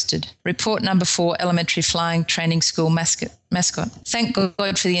and posted. Report number 4, Elementary Flying Training School mascot. Thank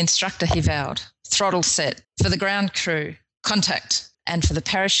God for the instructor, he vowed. Throttle set. For the ground crew. Contact. And for the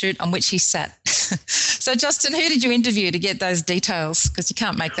parachute on which he sat. So, Justin, who did you interview to get those details? Because you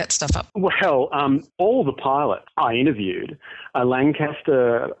can't make that stuff up. Well, all the pilots I interviewed, a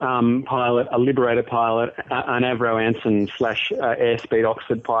Lancaster pilot, a Liberator pilot, an Avro Anson / Airspeed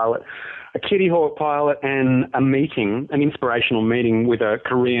Oxford pilot, a Kitty Hawk pilot, and an inspirational meeting with a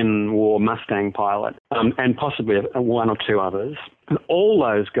Korean War Mustang pilot, and possibly one or two others. And all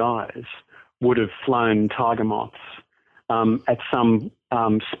those guys would have flown Tiger Moths at some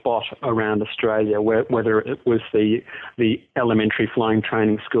spot around Australia, whether it was the elementary flying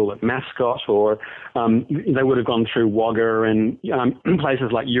training school at Mascot, or they would have gone through Wagga and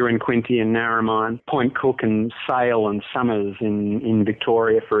places like Uranquinty and Narromine, Point Cook and Sale and Summers in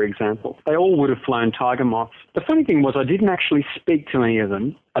Victoria, for example. They all would have flown Tiger Moths. The funny thing was I didn't actually speak to any of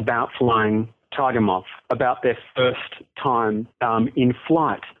them about flying Tiger Moths, about their first time in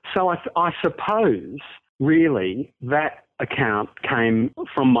flight. So I suppose really that account came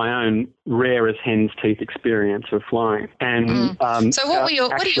from my own rare as hen's teeth experience of flying. And so what are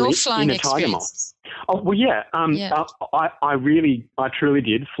your flying experiences? Oh, well, yeah. I truly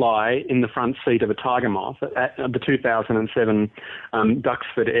did fly in the front seat of a Tiger Moth at the 2007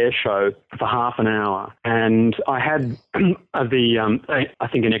 Duxford Air Show for half an hour, and I had I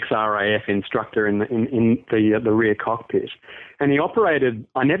think an ex-RAF instructor in the rear cockpit, and he operated.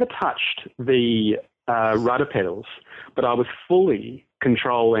 I never touched the rudder pedals, but I was fully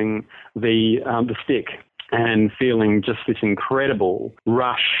controlling the stick and feeling just this incredible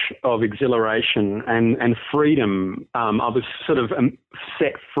rush of exhilaration and freedom. I was sort of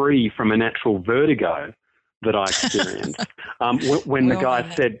set free from a natural vertigo that I experienced. When the guy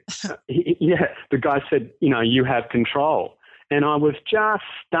said, the guy said, you have control. And I was just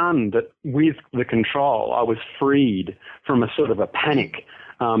stunned that with the control, I was freed from a sort of a panic,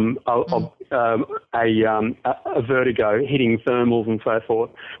 a vertigo hitting thermals and so forth.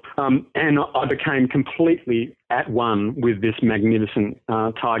 And I became completely at one with this magnificent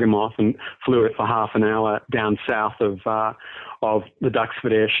Tiger Moth and flew it for half an hour down south of the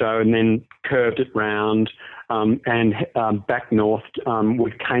Duxford Air Show, and then curved it round and back north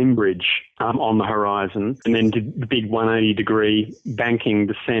with Cambridge on the horizon, and then did the big 180-degree banking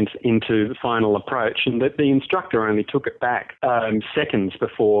descent into the final approach. And the instructor only took it back seconds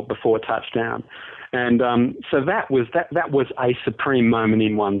before touchdown. And so that was a supreme moment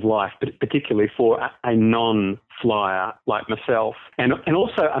in one's life, but particularly for a non-flyer like myself, and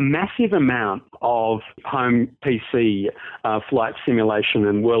also a massive amount of home PC flight simulation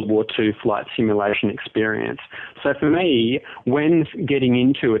and World War II flight simulation experience. So for me, when getting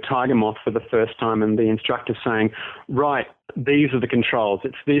into a Tiger Moth for the first time and the instructor saying, right, these are the controls,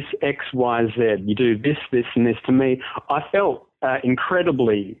 it's this X, Y, Z, you do this, this, and this, to me, I felt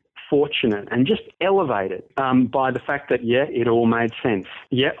incredibly fortunate and just elevated by the fact that, it all made sense.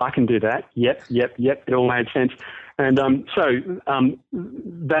 I can do that. Yep, it all made sense. And so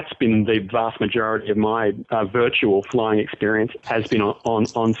that's been the vast majority of my virtual flying experience has been on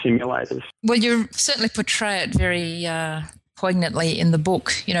simulators. Well, you certainly portray it very poignantly in the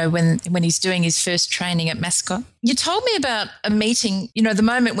book, when he's doing his first training at Mascot. You told me about a meeting, the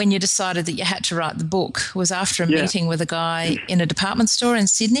moment when you decided that you had to write the book was after a meeting with a guy in a department store in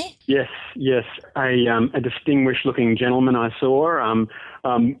Sydney? Yes. A distinguished-looking gentleman I saw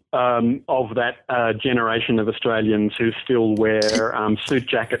of that generation of Australians who still wear suit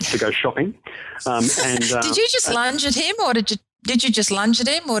jackets to go shopping. Did you just lunge at him, or did you just lunge at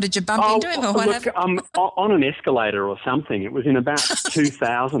him, or did you bump into him, or what happened? On an escalator or something. It was in about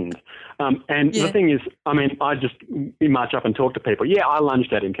 2000. The thing is, I just march up and talk to people. I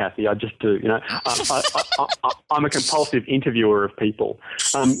lunged at him, Kathy. I just do. I'm a compulsive interviewer of people.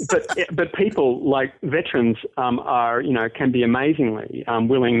 But people like veterans are, can be amazingly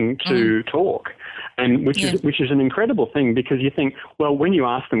willing to talk. And which is an incredible thing, because you think, well, when you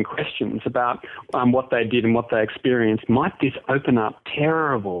ask them questions about what they did and what they experienced, might this open up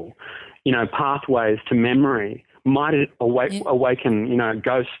terrible, pathways to memory? Might it awaken,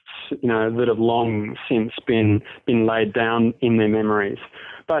 ghosts, that have long since been laid down in their memories?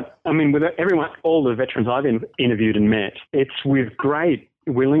 But with all the veterans I've interviewed and met, it's with great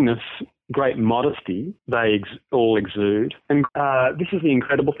willingness, great modesty they all exude. And this is the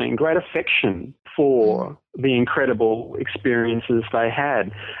incredible thing, great affection for the incredible experiences they had.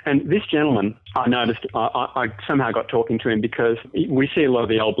 And this gentleman, I noticed, I somehow got talking to him because we see a lot of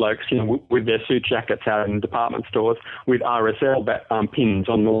the old blokes, with their suit jackets out in department stores with RSL pins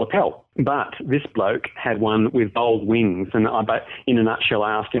on the lapel. But this bloke had one with gold wings, and in a nutshell,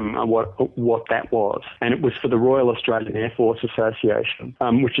 I asked him what that was. And it was for the Royal Australian Air Force Association,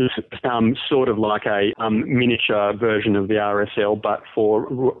 which is sort of like a miniature version of the RSL, but for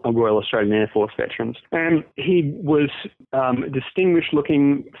Royal Australian Air Force veterans. And he was distinguished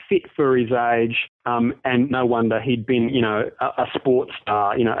looking, fit for his age, and no wonder he'd been, a sports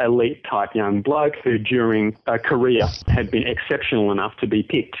star, elite type young bloke who during a career had been exceptional enough to be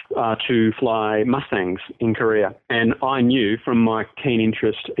picked to fly Mustangs in Korea. And I knew from my keen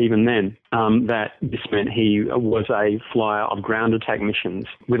interest even then that this meant he was a flyer of ground attack missions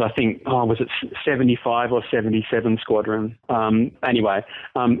with, I think, was it 75 or 77 Squadron?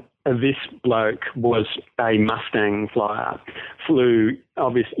 This bloke was a Mustang flyer, flew,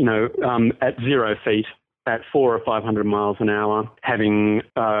 obviously, at 0 feet at 400 or 500 miles an hour, having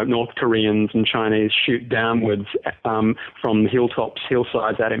North Koreans and Chinese shoot downwards from the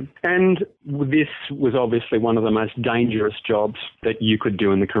hillsides at him. And this was obviously one of the most dangerous jobs that you could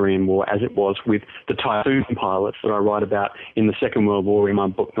do in the Korean War, as it was with the Typhoon pilots that I write about in the Second World War in my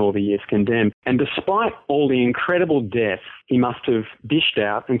book, Nor the Years Condemned. And despite all the incredible death he must have dished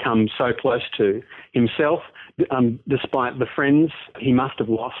out and come so close to himself, despite the friends he must have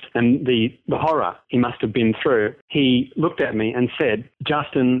lost and the horror he must have been through, he looked at me and said,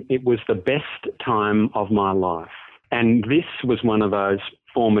 "Justin, it was the best time of my life." And this was one of those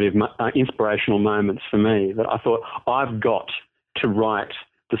formative, inspirational moments for me that I thought, I've got to write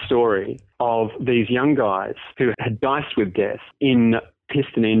the story of these young guys who had diced with death in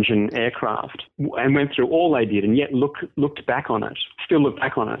piston engine aircraft and went through all they did and yet still look back on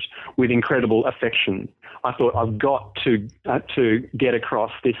it with incredible affection. I thought, I've got to get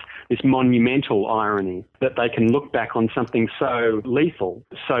across this monumental irony that they can look back on something so lethal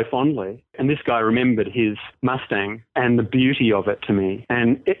so fondly. And this guy remembered his Mustang and the beauty of it to me.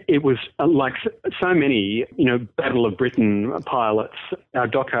 And it was like so many, Battle of Britain pilots,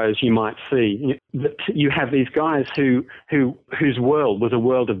 docos you might see, that you have these guys whose world was a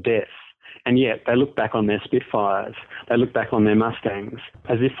world of death. And yet they look back on their Spitfires, they look back on their Mustangs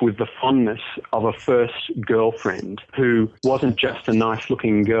as if with the fondness of a first girlfriend who wasn't just a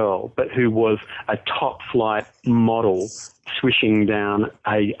nice-looking girl, but who was a top-flight model swishing down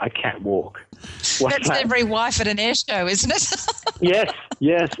a catwalk. That's every wife at an air show, isn't it?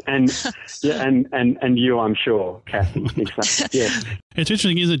 Yes, and you, I'm sure, Kathy. Exactly. Yes. It's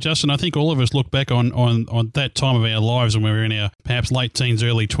interesting, isn't it, Justin? I think all of us look back on that time of our lives when we were in our perhaps late teens,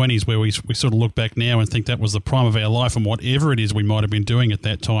 early 20s, where we sort of look back now and think that was the prime of our life, and whatever it is we might have been doing at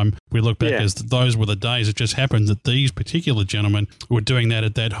that time, we look back as those were the days. It just happened that these particular gentlemen were doing that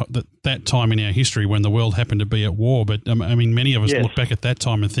at that time in our history when the world happened to be at war. But many of us look back at that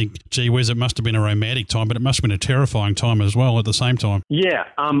time and think, gee whiz, it must have been a romantic time, but it must have been a terrifying time as well at the same time. Yeah,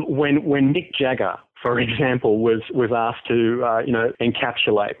 when Mick Jagger, for example, was asked to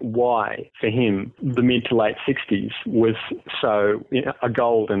encapsulate why for him the mid to late 60s was so a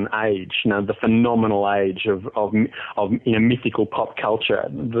golden age, the phenomenal age of mythical pop culture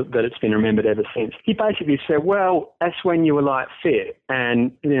that it's been remembered ever since. He basically said, well, that's when you were like fit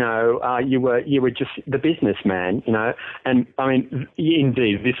and you were just the businessman, and I mean,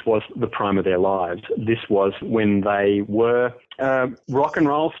 indeed, this was the prime of their lives. This was when they were rock and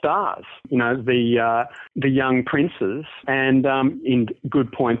roll stars, the young princes. And in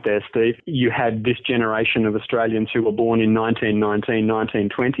good point there, Steve, you had this generation of Australians who were born in 1919,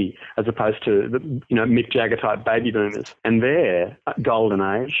 1920, as opposed to the Mick Jagger type baby boomers. And their golden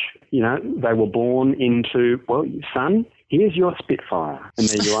age, they were born into, well, son, here's your Spitfire, and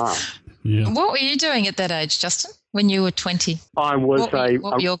there you are. Yeah. What were you doing at that age, Justin, when you were 20? I was I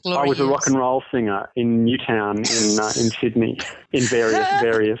was a rock and roll singer in Newtown in Sydney in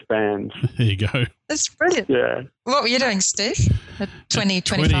various bands. There you go. That's brilliant. Yeah. What were you doing, Steve, at 20,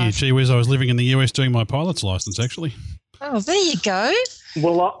 25? Gee whiz, I was living in the US doing my pilot's license, actually. Oh, there you go.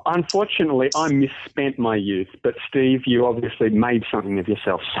 Well, unfortunately, I misspent my youth. But, Steve, you obviously made something of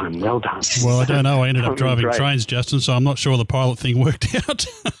yourself, son. Well done. Well, I don't know. I ended up driving trains, Justin, so I'm not sure the pilot thing worked out.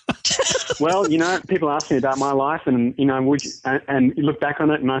 Well, people ask me about my life and, and you look back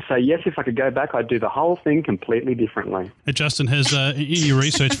on it and I say, yes, if I could go back, I'd do the whole thing completely differently. Hey, Justin, has in your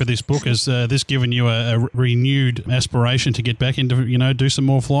research for this book, has this given you a renewed aspiration to get back into, do some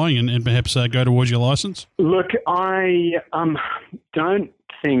more flying and perhaps go towards your license? Look, I don't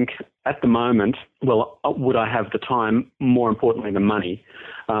think at the moment, well, would I have the time, more importantly, the money?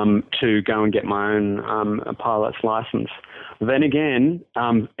 to go and get my own pilot's license. Then again,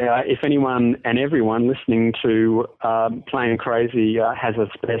 if anyone and everyone listening to Plane Crazy has a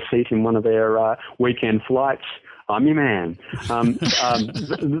spare seat in one of their weekend flights, I'm your man.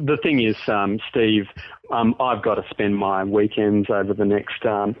 The thing is, Steve, I've got to spend my weekends over the next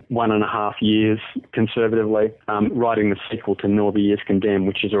 1.5 years, conservatively, writing the sequel to Nor the Years Condemn,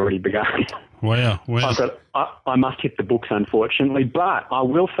 which has already begun. Wow. I must hit the books, unfortunately, but I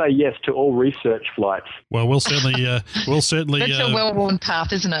will say yes to all research flights. Well, we'll certainly. That's a well-worn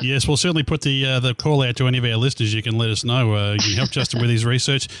path, isn't it? Yes, we'll certainly put the call out to any of our listeners. You can let us know. You can help Justin with his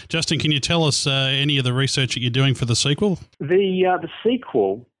research. Justin, can you tell us any of the research that you're doing for the sequel? The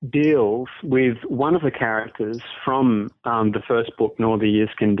sequel deals with one of the characters from the first book, Nor the Years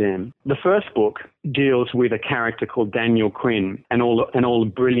Condemn. The first book deals with a character called Daniel Quinn and all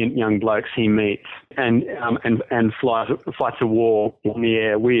the brilliant young blokes he meets and fights a war on the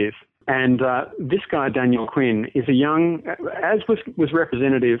air with. And this guy, Daniel Quinn, is a young, as was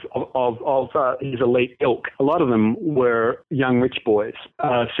representative of his elite ilk. A lot of them were young rich boys,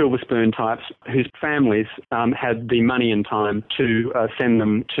 silver spoon types, whose families had the money and time to send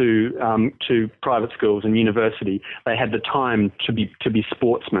them to private schools and university. They had the time to be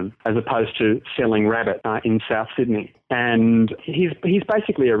sportsmen as opposed to selling rabbit in South Sydney. And he's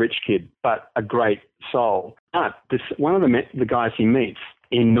basically a rich kid, but a great soul. But one of the guys he meets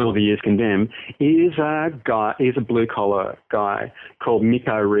in Nor the Years Condemn is a blue collar guy called Mick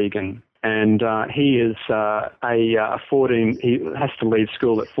O'Regan. And he is a 14. He has to leave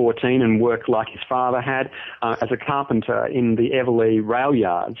school at 14 and work like his father had as a carpenter in the Everleigh rail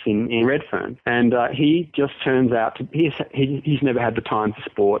yards in Redfern. And he just turns out to he's never had the time for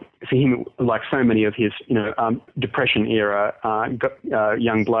sport. For him, like so many of his Depression era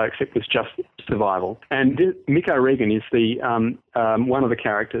young blokes, it was just survival. And Mick O'Regan is the one of the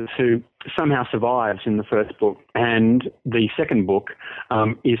characters who somehow survives in the first book, and the second book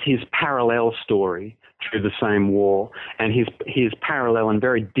is his parallel story through the same war, and his parallel and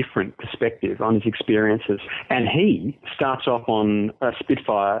very different perspective on his experiences. And he starts off on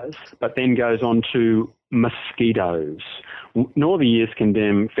Spitfires, but then goes on to mosquitoes. Nor the Years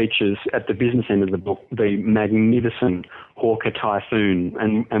Condemn features at the business end of the book the magnificent Hawker Typhoon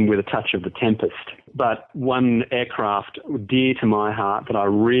and with a touch of the Tempest. But one aircraft dear to my heart that I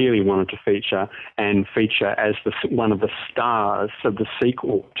really wanted to feature as one of the stars of the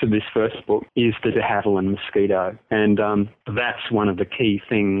sequel to this first book is the de Havilland Mosquito. And that's one of the key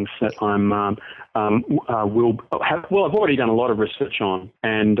things that I've already done a lot of research on,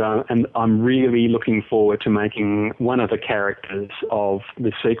 and I'm really looking forward to making one of the characters of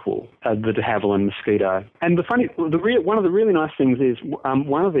the sequel, the de Havilland Mosquito. And one of the really nice things is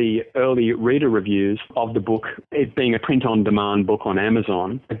one of the early reader reviews of the book, it being a print-on-demand book on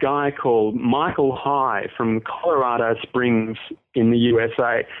Amazon, a guy called Michael High from Colorado Springs in the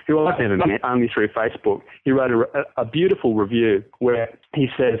USA, who I've never met, only through Facebook. He wrote a beautiful review where he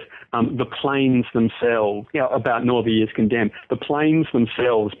says the planes themselves, about Nor the Years Condemn, the planes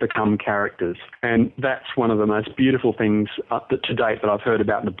themselves become characters. And that's one of the most beautiful things to date that I've heard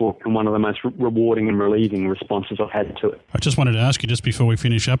about in the book, and one of the most rewarding and relieving responses I've had to it. I just wanted to ask you, just before we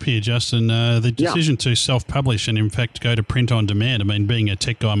finish up here, Justin, the decision to self-publish and, in fact, go to print on demand. I mean, being a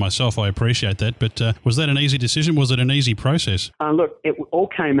tech guy myself, I appreciate that. But was that an easy decision? Was it an easy process? Look, it all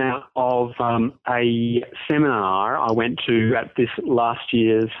came out of a seminar I went to at this last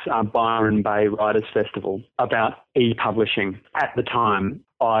year's Byron Bay Writers Festival about e-publishing. At the time,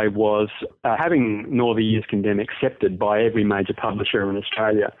 I was having Nor the Years Condemn accepted by every major publisher in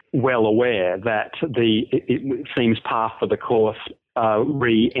Australia, well aware that it seems par for the course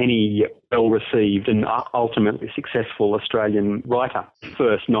any well-received and ultimately successful Australian writer,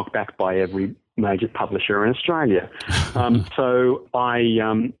 first knocked back by every major publisher in Australia. So I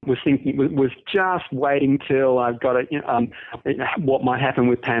was just waiting till I've got what might happen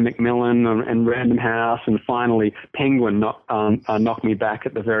with Pan Macmillan and Random House, and finally Penguin knocked me back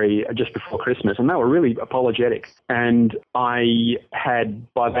at just before Christmas, and they were really apologetic. And I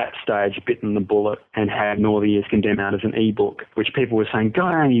had by that stage bitten the bullet and had Nor the Years Condemn out as an ebook, which people were saying,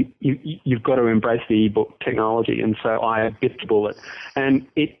 "Guy, you've got to embrace the ebook technology." And so I bit the bullet, and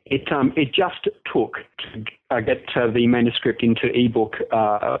it just took to get the manuscript into ebook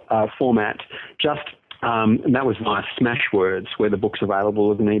format. And that was via Smashwords, where the book's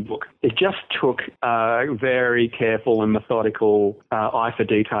available as an ebook. It just took very careful and methodical eye for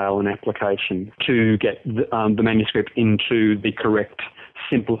detail and application to get the manuscript into the correct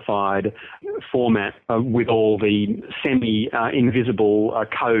simplified format with all the semi-invisible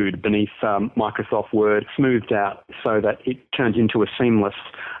code beneath Microsoft Word smoothed out so that it turns into a seamless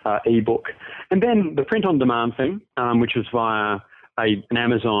ebook. And then the print-on-demand thing, which was via an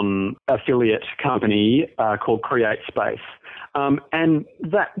Amazon affiliate company called CreateSpace. And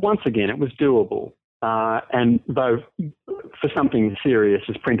that, once again, it was doable. And though for something serious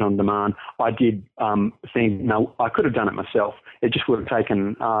as print-on-demand, I did think, no, I could have done it myself. It just would have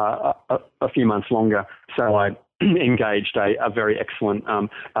taken a few months longer. So I engaged a very excellent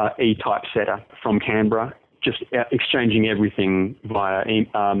e-typesetter from Canberra, just exchanging everything via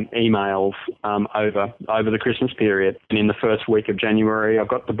emails over the Christmas period. And in the first week of January, I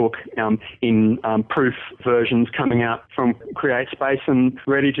got the book in proof versions coming out from CreateSpace and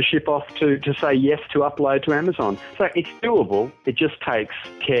ready to ship off to say yes to upload to Amazon. So it's doable. It just takes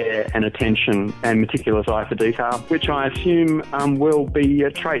care and attention and meticulous eye for detail, which I assume will be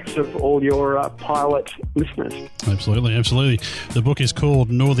traits of all your pilot listeners. Absolutely, absolutely. The book is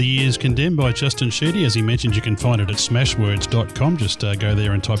called Nor the Years Condemned by Justin Sheedy. As he mentioned, you can find it at smashwords.com. Just go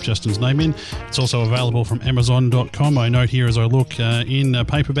there and type Justin's name in. It's also available from amazon.com. I note here as I look in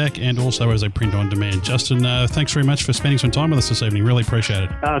paperback and also as a print-on-demand. Justin, thanks very much for spending some time with us this evening. Really appreciate it.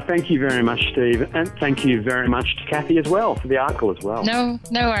 Thank you very much, Steve. And thank you very much to Kathy as well for the article as well. No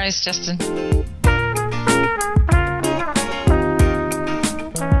worries, Justin.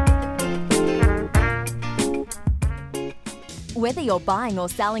 Whether you're buying or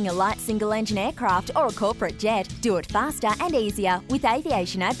selling a light single-engine aircraft or a corporate jet, do it faster and easier with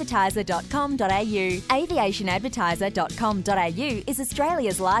aviationadvertiser.com.au. Aviationadvertiser.com.au is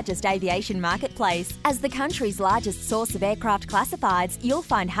Australia's largest aviation marketplace. As the country's largest source of aircraft classifieds, you'll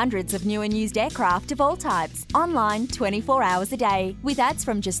find hundreds of new and used aircraft of all types, online 24 hours a day. With ads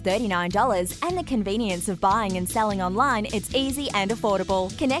from just $39 and the convenience of buying and selling online, it's easy and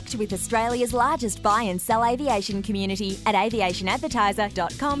affordable. Connect with Australia's largest buy and sell aviation community at aviationadvertiser.com.au.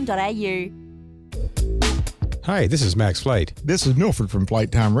 Hi, this is Max Flight. This is Milford from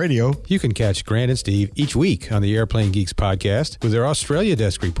Flight Time Radio. You can catch Grant and Steve each week on the Airplane Geeks podcast with their Australia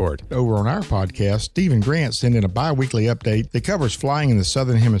Desk report. Over on our podcast, Steve and Grant send in a bi-weekly update that covers flying in the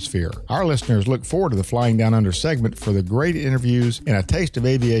Southern Hemisphere. Our listeners look forward to the Flying Down Under segment for the great interviews and a taste of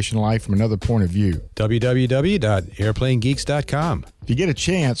aviation life from another point of view. www.airplanegeeks.com. If you get a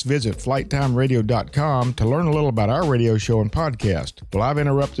chance, visit FlightTimeRadio.com to learn a little about our radio show and podcast. Well, I've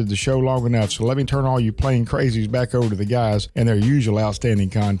interrupted the show long enough, so let me turn all you plane crazies back over to the guys and their usual outstanding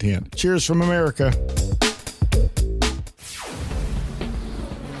content. Cheers from America.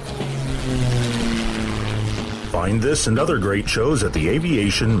 Find this and other great shows at the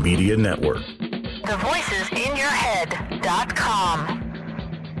Aviation Media Network. TheVoicesInYourHead.com.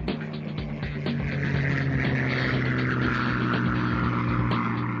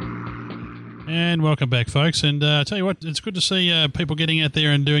 And welcome back, folks. And I tell you what, it's good to see people getting out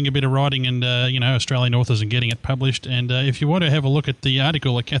there and doing a bit of writing and, Australian authors and getting it published. And if you want to have a look at the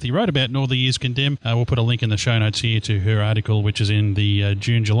article that Kathy wrote about Nor the Years Condemned, we'll put a link in the show notes here to her article, which is in the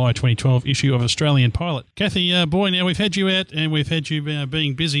June-July 2012 issue of Australian Pilot. Kathy, now we've had you out and we've had you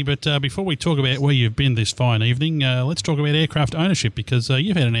being busy, but before we talk about where you've been this fine evening, let's talk about aircraft ownership, because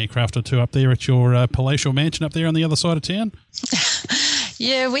you've had an aircraft or two up there at your palatial mansion up there on the other side of town.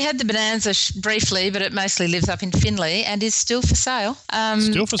 Yeah, we had the Bonanza briefly, but it mostly lives up in Finley and is still for sale.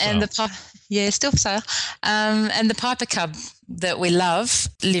 Still for sale? Still for sale. And the Piper Cub that we love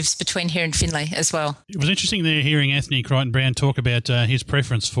lives between here and Finley as well. It was interesting there hearing Anthony Crichton-Brown talk about his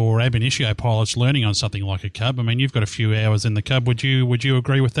preference for ab initio pilots learning on something like a Cub. I mean, you've got a few hours in the Cub. Would you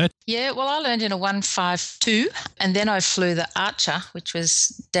agree with that? Yeah, well, I learned in a 152 and then I flew the Archer, which was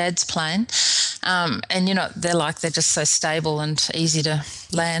Dad's plane. And, they're just so stable and easy to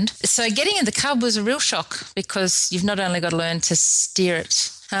land. So getting in the Cub was a real shock because you've not only got to learn to steer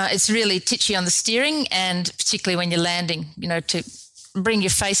it, it's really titchy on the steering, and particularly when you're landing, to bring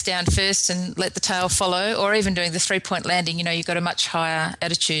your face down first and let the tail follow, or even doing the 3-point landing, you've got a much higher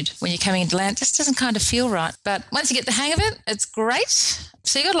attitude. When you're coming into land, it just doesn't kind of feel right. But once you get the hang of it, it's great.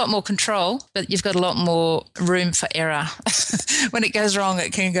 So you've got a lot more control, but you've got a lot more room for error. When it goes wrong,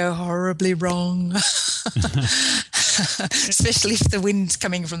 it can go horribly wrong. Especially if the wind's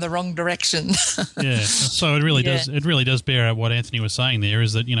coming from the wrong direction. Yeah, so it really does. It really does bear out what Anthony was saying there.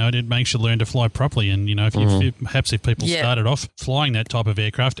 Is that it makes you learn to fly properly, and if people started off flying that type of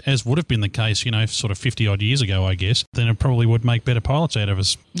aircraft, as would have been the case, sort of 50 odd years ago, I guess, then it probably would make better pilots out of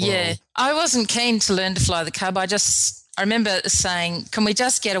us. Yeah, I wasn't keen to learn to fly the Cub. I remember saying, can we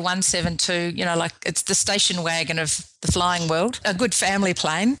just get a 172, like it's the station wagon of the flying world, a good family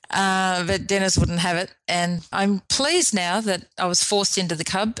plane, but Dennis wouldn't have it. And I'm pleased now that I was forced into the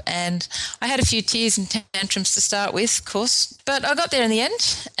Cub, and I had a few tears and tantrums to start with, of course, but I got there in the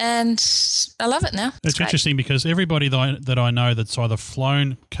end, and I love it now. It's interesting because everybody that I know that's either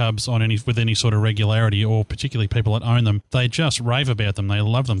flown Cubs with any sort of regularity, or particularly people that own them, they just rave about them. They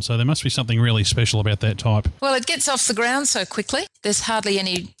love them. So there must be something really special about that type. Well, it gets off the ground so quickly. There's hardly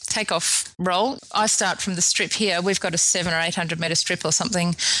any takeoff roll. I start from the strip here. We've got a 700 or 800 metre strip or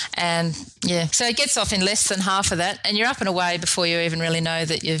something. And yeah, so it gets off in less than half of that, and you're up and away before you even really know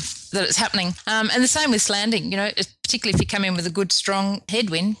that it's happening. And the same with landing, particularly if you come in with a good, strong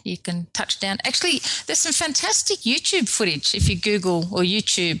headwind, you can touch down. Actually, there's some fantastic YouTube footage if you Google or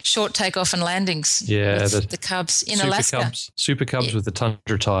YouTube short takeoff and landings. Yeah, the Cubs in Alaska. Super Cubs with the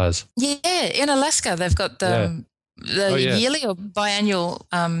Tundra tyres. Yeah, in Alaska, they've got the yearly or biannual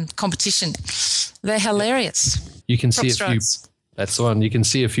competition. They're hilarious. You can see a few. That's the one. You can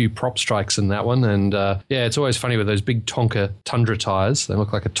see a few prop strikes in that one. And, it's always funny with those big Tonka Tundra tyres. They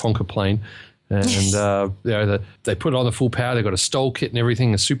look like a Tonka plane. And, they put it on the full power. They've got a stall kit and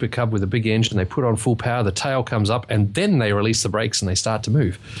everything, a Super Cub with a big engine. They put it on full power. The tail comes up, and then they release the brakes and they start to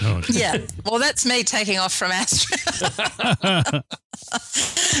move. Oh. Yeah. Well, that's me taking off from Astra.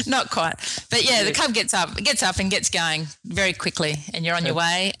 Not quite. But, the Cub gets up and gets going very quickly, and you're on your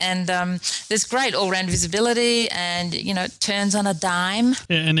way. And there's great all-round visibility, and, it turns on a dime.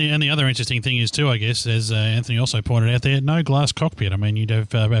 Yeah, and the other interesting thing is too, I guess, as Anthony also pointed out there, no glass cockpit. I mean, you'd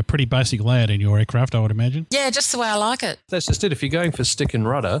have a pretty basic layout in your aircraft, I would imagine. Yeah, just the way I like it. That's just it. If you're going for stick and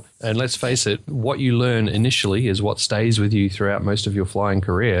rudder, and let's face it, what you learn initially is what stays with you throughout most of your flying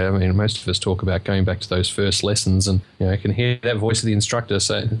career. I mean, most of us talk about going back to those first lessons, and you can hear that voice of the instructor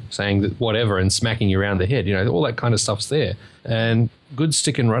saying that whatever and smacking you around the head. All that kind of stuff's there. And good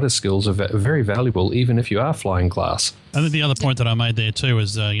stick and rudder skills are very valuable, even if you are flying glass. I think the other point that I made there too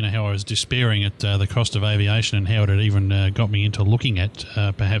is, how I was despairing at the cost of aviation and how it had even got me into looking at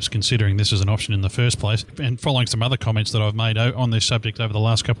perhaps considering this as an option in the first place. And following some other comments that I've made on this subject over the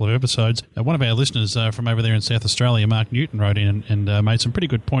last couple of episodes, one of our listeners from over there in South Australia, Mark Newton, wrote in and made some pretty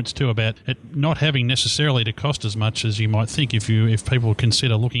good points too about it not having necessarily to cost as much as you might think if people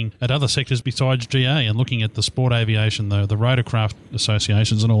consider looking at other sectors besides GA and looking at the sport aviation, the rotorcraft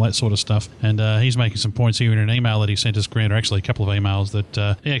associations and all that sort of stuff. And he's making some points here in an email that he sent us, Grant, or actually a couple of emails,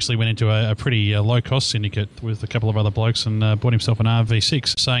 that he actually went into a pretty low-cost syndicate with a couple of other blokes and bought himself an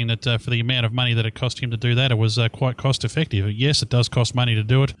RV6, saying that for the amount of money that it cost him to do that, it was quite cost-effective. Yes, it does cost money to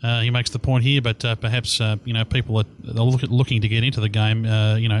do it. He makes the point here, but perhaps people that are looking to get into the game,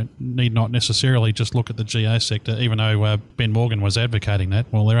 need not necessarily just look at the GA sector, even though Ben Morgan was advocating that.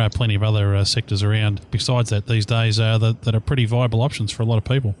 Well, there are plenty of other sectors around besides that these days that are pretty viable options for a lot of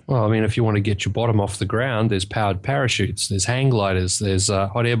people. Well, I mean, if you want to get your bottom off the ground, there's powered parachutes, there's hang gliders, there's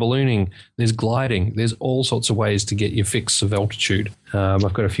hot air ballooning, there's gliding. There's all sorts of ways to get your fix of altitude.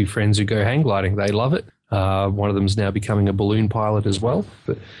 I've got a few friends who go hang gliding. They love it. One of them is now becoming a balloon pilot as well.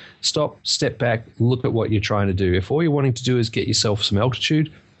 But step back, look at what you're trying to do. If all you're wanting to do is get yourself some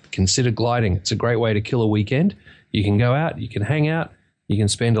altitude, consider gliding. It's a great way to kill a weekend. You can go out, you can hang out, you can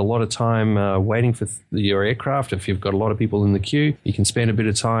spend a lot of time waiting for your aircraft. If you've got a lot of people in the queue, you can spend a bit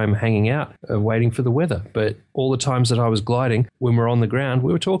of time hanging out, waiting for the weather. But all the times that I was gliding, when we're on the ground,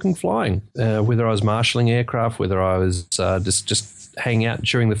 we were talking flying. Whether I was marshalling aircraft, whether I was just hanging out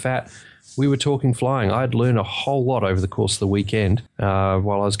during the FAT, we were talking flying. I'd learned a whole lot over the course of the weekend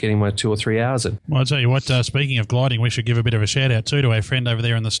while I was getting my 2 or 3 hours in. Well, I'll tell you what, speaking of gliding, we should give a bit of a shout-out too to our friend over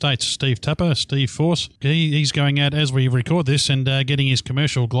there in the States, Steve Tupper, Steve Force. He's going out as we record this and getting his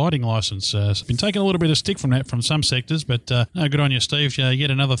commercial gliding licence. Been taking a little bit of stick from that from some sectors, but good on you, Steve.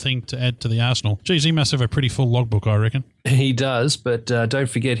 Yet another thing to add to the arsenal. Geez, he must have a pretty full logbook, I reckon. He does, but don't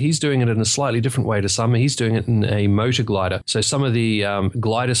forget, he's doing it in a slightly different way to some. He's doing it in a motor glider. So some of the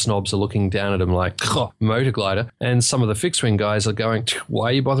glider snobs are looking down at him like, motor glider, and some of the fixed-wing guys are going, why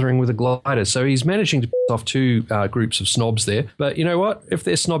are you bothering with a glider? So he's managing to piss off two groups of snobs there. But you know what? If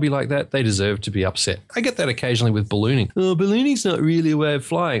they're snobby like that, they deserve to be upset. I get that occasionally with ballooning. Oh, ballooning's not really a way of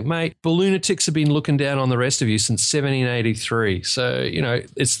flying. Mate, balloonatics have been looking down on the rest of you since 1783. So,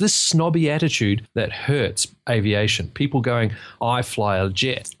 it's this snobby attitude that hurts aviation. People going, I fly a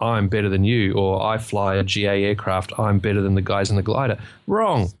jet, I'm better than you, or I fly a GA aircraft, I'm better than the guys in the glider.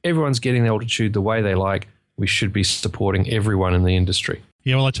 Wrong. Everyone's getting the altitude the way they like. We should be supporting everyone in the industry.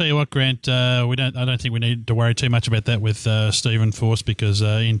 Yeah, well, I tell you what, Grant, I don't think we need to worry too much about that with Stephen Force, because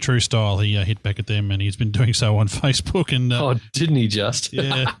in true style, he hit back at them, and he's been doing so on Facebook. And didn't he just?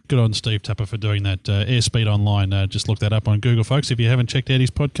 Yeah, good on Steve Tupper for doing that. Airspeed Online, just look that up on Google, folks. If you haven't checked out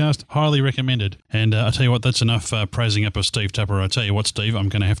his podcast, highly recommended. And I tell you what, that's enough praising up of Steve Tupper. I tell you what, Steve, I'm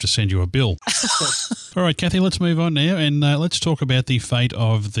going to have to send you a bill. All right, Kathy, let's move on now, and let's talk about the fate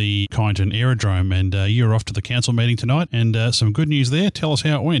of the Kyneton Aerodrome. And you're off to the council meeting tonight, and some good news there. Tell us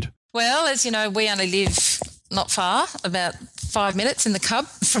how it went. Well, as you know, we only live not far, about 5 minutes in the Cub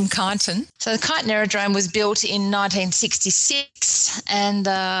from Kyneton. So the Kyneton Aerodrome was built in 1966, and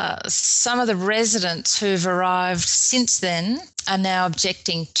some of the residents who've arrived since then are now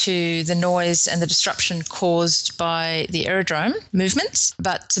objecting to the noise and the disruption caused by the aerodrome movements.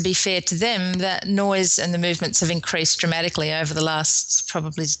 But to be fair to them, that noise and the movements have increased dramatically over the last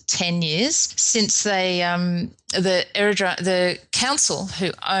probably 10 years since the council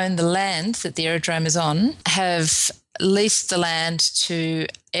who own the land that the aerodrome is on have leased the land to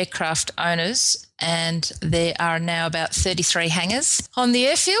aircraft owners, and there are now about 33 hangars on the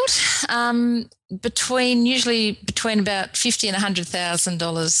airfield, usually between about $50,000 and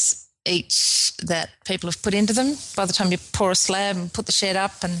 $100,000 each that people have put into them by the time you pour a slab and put the shed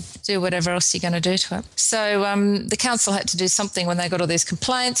up and do whatever else you're going to do to it. So the council had to do something when they got all these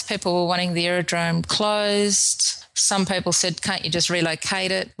complaints. People were wanting the aerodrome closed. Some people said, can't you just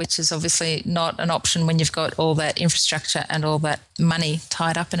relocate it, which is obviously not an option when you've got all that infrastructure and all that money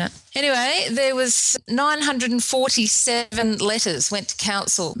tied up in it. Anyway, there was 947 letters went to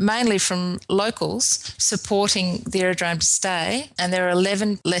council, mainly from locals, supporting the aerodrome to stay, and there are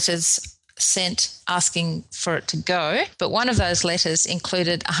 11 letters sent asking for it to go. But one of those letters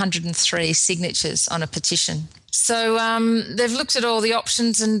included 103 signatures on a petition. So they've looked at all the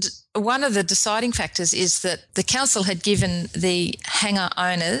options, and one of the deciding factors is that the council had given the hangar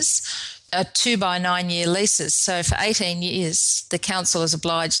owners 2 by 9 year leases. So for 18 years, the council is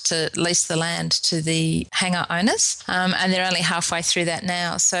obliged to lease the land to the hangar owners, and they're only halfway through that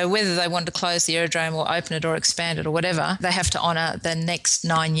now. So whether they want to close the aerodrome or open it or expand it or whatever, they have to honour the next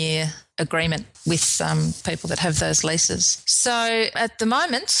 9 year agreement with people that have those leases. So at the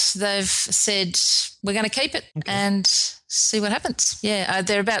moment, they've said, we're going to keep it and see what happens. Yeah,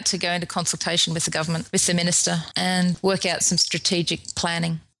 they're about to go into consultation with the government, with the minister, and work out some strategic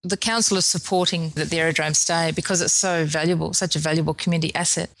planning. The council is supporting that the aerodrome stay because it's so valuable, such a valuable community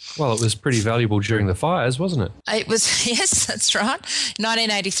asset. Well, it was pretty valuable during the fires, wasn't it? It was, yes, that's right.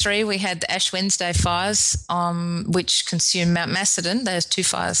 1983, we had the Ash Wednesday fires, which consumed Mount Macedon. There was 2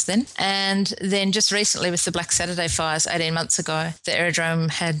 fires then. And then just recently with the Black Saturday fires 18 months ago, the aerodrome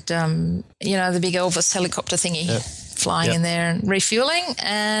had, the big Elvis helicopter thingy. Yep. Flying in there and refuelling,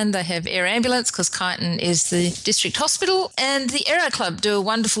 and they have air ambulance because Kyneton is the district hospital, and the Aero Club do a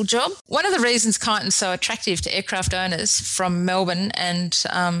wonderful job. One of the reasons Kyneton's so attractive to aircraft owners from Melbourne and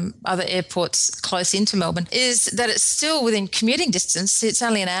other airports close into Melbourne is that it's still within commuting distance. It's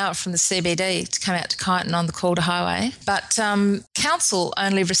only an hour from the CBD to come out to Kyneton on the Calder Highway, but council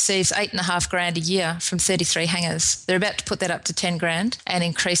only receives $8,500 a year from 33 hangars. They're about to put that up to $10,000 and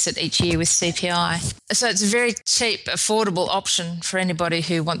increase it each year with CPI. So it's a very cheap, affordable option for anybody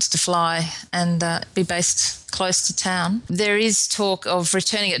who wants to fly and be based close to town. There is talk of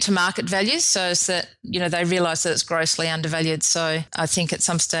returning it to market value so that, they realise that it's grossly undervalued. So I think at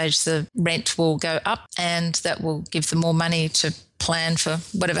some stage the rent will go up, and that will give them more money to plan for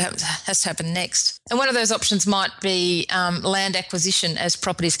whatever has to happen next. And one of those options might be land acquisition as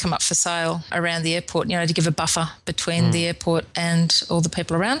properties come up for sale around the airport, to give a buffer between the airport and all the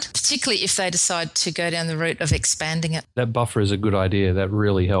people around, particularly if they decide to go down the route of expanding it. That buffer is a good idea. That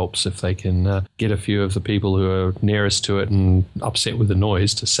really helps if they can get a few of the people who are nearest to it and upset with the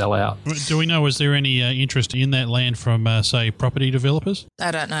noise to sell out. Do we know, is there any interest in that land from, say, property developers? I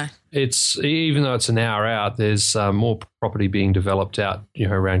don't know. It's, even though it's an hour out, there's more property being developed out,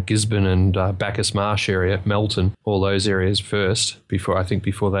 around Gisborne and Bacchus Marsh area, Melton, all those areas first, before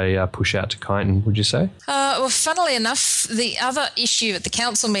they push out to Kyneton, would you say? Well, funnily enough, the other issue at the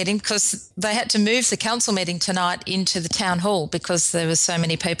council meeting, because they had to move the council meeting tonight into the town hall because there were so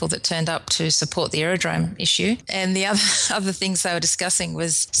many people that turned up to support the aerodrome issue. And the other things they were discussing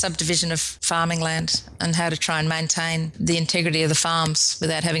was subdivision of farming land and how to try and maintain the integrity of the farms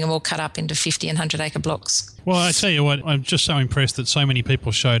without having them all cut up into 50 and 100-acre blocks. Well, I tell you what, I'm just so impressed that so many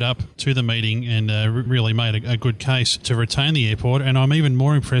people showed up to the meeting and really made a good case to retain the airport. And I'm even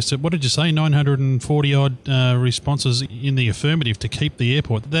more impressed at, what did you say, 940-odd responses in the affirmative to keep the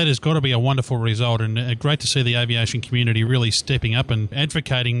airport. That has got to be a wonderful result, and great to see the aviation community really stepping up and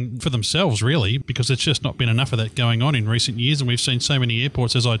advocating for themselves, really, because it's just not been enough of that going on in recent years. And we've seen so many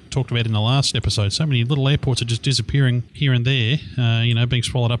airports, as I talked about in the last episode, so many little airports are just disappearing here and there, being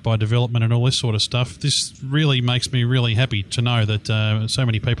swallowed up by development and all this sort of stuff. This really makes me really happy to know that so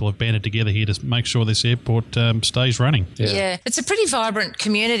many people have banded together here to make sure this airport stays running. Yeah, it's a pretty vibrant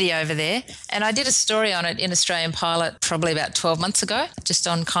community over there, and I did a story on it in Australian Pilot probably about 12 months ago, just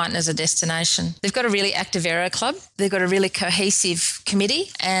on Kyneton as a destination. They've got a really active aero club, they've got a really cohesive committee,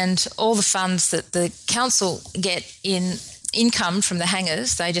 and all the funds that the council get in income from the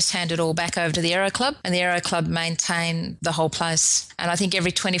hangars, they just hand it all back over to the Aero Club, and the Aero Club maintain the whole place. And I think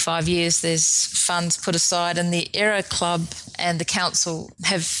every 25 years there's funds put aside, and the Aero Club and the council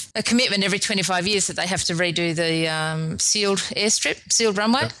have a commitment every 25 years that they have to redo the sealed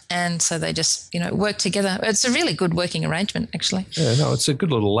runway. Yep. And so they just, work together. It's a really good working arrangement, actually. Yeah, no, it's a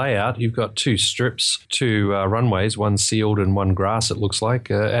good little layout. You've got two strips, two runways, one sealed and one grass, it looks like,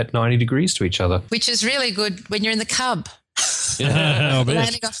 at 90 degrees to each other. Which is really good when you're in the Cub. Yeah,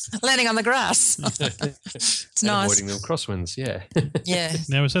 landing on the grass. It's nice. Avoiding them crosswinds, yeah. Yeah.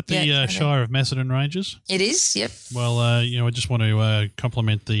 Now, is that the Shire of Macedon Rangers? It is, yep. Well, I just want to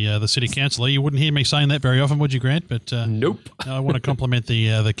compliment the city councillor. You wouldn't hear me saying that very often, would you, Grant? But nope. I want to compliment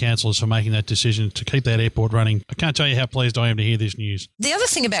the councillors for making that decision to keep that airport running. I can't tell you how pleased I am to hear this news. The other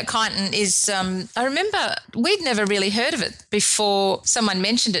thing about Kyneton is I remember we'd never really heard of it before someone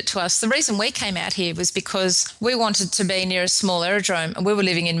mentioned it to us. The reason we came out here was because we wanted to be near a small aerodrome, and we were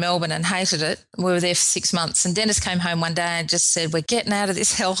living in Melbourne and hated it. We were there for 6 months, and Dennis came home one day and just said, we're getting out of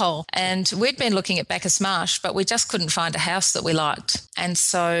this hellhole. And we'd been looking at Bacchus Marsh, but we just couldn't find a house that we liked. And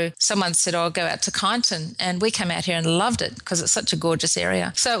so someone said, I'll go out to Kyneton, and we came out here and loved it because it's such a gorgeous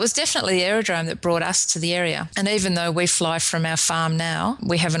area. So it was definitely the aerodrome that brought us to the area. And even though we fly from our farm now,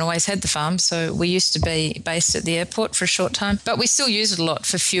 we haven't always had the farm, so we used to be based at the airport for a short time, but we still use it a lot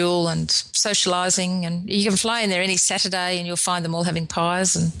for fuel and socialising, and you can fly in there any Saturday and you'll find them all having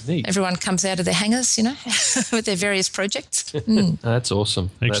pies, and neat. Everyone comes out of their hangars, with their various projects. That's awesome.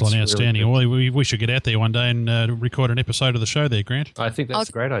 Excellent, that's outstanding. Really we should get out there one day and record an episode of the show there, Grant. I think that's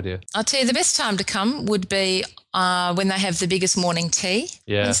a great idea. I'll tell you, the best time to come would be when they have the biggest morning tea.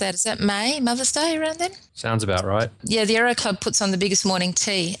 Yeah. When's that? Is that May, Mother's Day, around then? Sounds about right. Yeah, the Aero Club puts on the biggest morning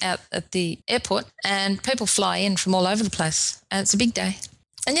tea out at the airport, and people fly in from all over the place, and it's a big day.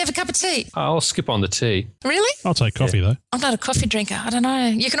 And you have a cup of tea. I'll skip on the tea. Really? I'll take coffee, though. I'm not a coffee drinker. I don't know.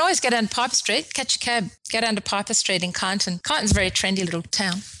 You can always go down to Piper Street, catch a cab, go down to Piper Street in Kyneton. Kyneton's a very trendy little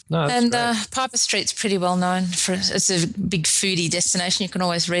town. No, that's and great. Piper Street's pretty well known for, it's a big foodie destination. You can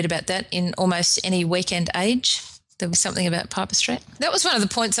always read about that in almost any weekend age. There was something about Piper Street. That was one of the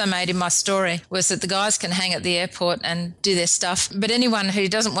points I made in my story, was that the guys can hang at the airport and do their stuff, but anyone who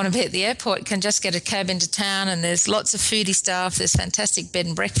doesn't want to be at the airport can just get a cab into town, and there's lots of foodie stuff. There's fantastic bed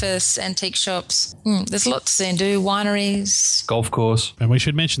and breakfasts, antique shops. There's lots to see and do, wineries. Golf course. And we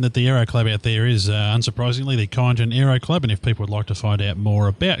should mention that the Aero Club out there is, unsurprisingly, the Kyneton Aero Club, and if people would like to find out more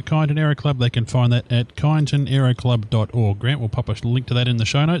about Kyneton Aero Club, they can find that at kynetonAeroclub.org. Grant will pop a link to that in the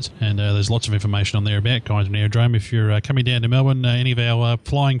show notes, and there's lots of information on there about Kyneton Aerodrome. If you're coming down to Melbourne, any of our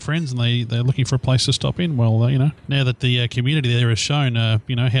flying friends, and they're looking for a place to stop in, well, now that the community there has shown, how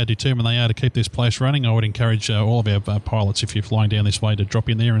determined they are to keep this place running, I would encourage all of our pilots, if you're flying down this way, to drop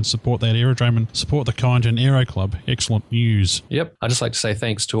in there and support that aerodrome and support the Kyneton Aero Club. Excellent news. Yep. I'd just like to say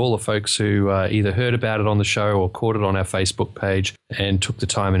thanks to all the folks who either heard about it on the show or caught it on our Facebook page and took the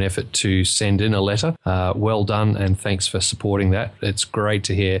time and effort to send in a letter. Well done, and thanks for supporting that. It's great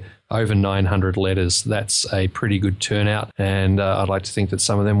to hear over 900 letters. That's a pretty good turnout, and I'd like to think that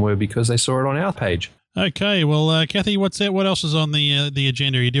some of them were because they saw it on our page. Okay, well, Kathy, what's that? What else is on the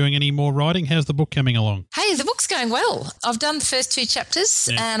agenda? Are you doing any more writing? How's the book coming along? Hey, the book's going well. I've done the first 2 chapters,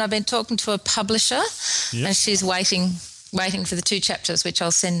 and I've been talking to a publisher, and she's waiting for the 2 chapters, which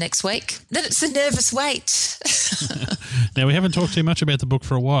I'll send next week. Then it's a nervous wait. Now, we haven't talked too much about the book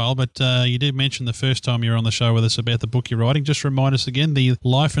for a while, but you did mention the first time you were on the show with us about the book you're writing. Just remind us again, The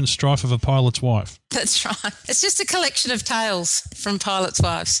Life and Strife of a Pilot's Wife. That's right. It's just a collection of tales from pilots'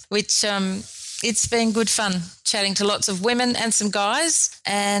 wives, which It's been good fun chatting to lots of women and some guys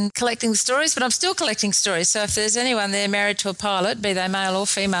and collecting the stories, but I'm still collecting stories. So if there's anyone there married to a pilot, be they male or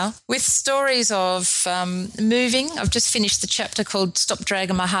female, with stories of moving. I've just finished the chapter called Stop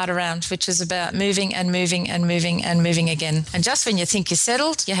Dragging My Heart Around, which is about moving and moving and moving and moving again. And just when you think you're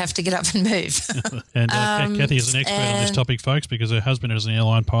settled, you have to get up and move. And Kathy is an expert on this topic, folks, because her husband is an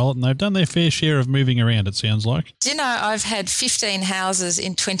airline pilot and they've done their fair share of moving around, it sounds like. Do you know, I've had 15 houses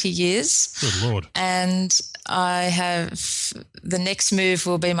in 20 years. Good Lord. And I have, the next move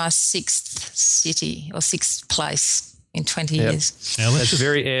will be my 6th city or 6th place in 20 years. Now, that's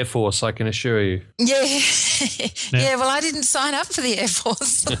very Air Force, I can assure you. Yeah. Yeah, well, I didn't sign up for the Air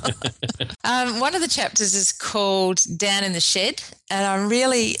Force. One of the chapters is called Down in the Shed, and I'm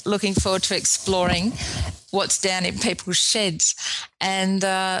really looking forward to exploring what's down in people's sheds. And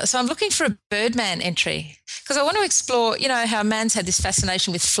so I'm looking for a Birdman entry because I want to explore, you know, how man's had this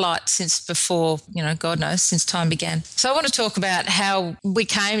fascination with flight since before, you know, God knows, since time began. So I want to talk about how we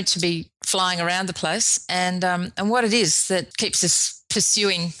came to be flying around the place and what it is that keeps us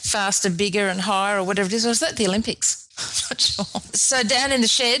pursuing faster, bigger and higher or whatever it is. Or is that the Olympics? I'm not sure. So Down in the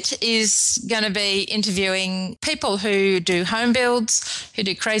Shed is going to be interviewing people who do home builds, who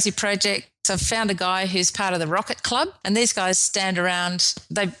do crazy projects. So I've found a guy who's part of the Rocket Club, and these guys stand around,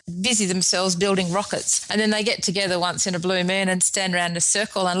 they busy themselves building rockets, and then they get together once in a blue moon and stand around in a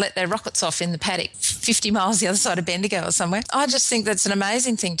circle and let their rockets off in the paddock 50 miles the other side of Bendigo or somewhere. I just think that's an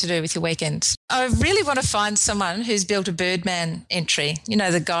amazing thing to do with your weekend. I really want to find someone who's built a Birdman entry. You know,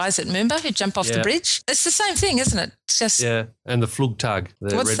 the guys at Moomba who jump off the bridge. It's the same thing, isn't it? It's just and the Flugtag,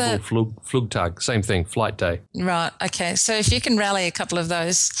 the What's Red Bull Flugtag, same thing, flight day. Right, okay. So if you can rally a couple of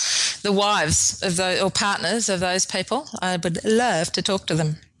those, the wives of those or partners of those people, I would love to talk to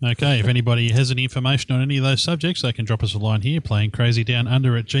them. Okay, if anybody has any information on any of those subjects, they can drop us a line here,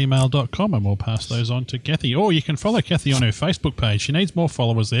 playingcrazydownunder@gmail.com, and we'll pass those on to Kathy. Or you can follow Kathy on her Facebook page. She needs more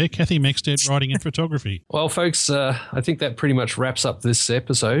followers there. Kathy Mexted, Writing and Photography. Well, folks, I think that pretty much wraps up this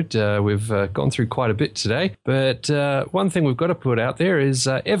episode. We've gone through quite a bit today, but one thing we've got to put out there is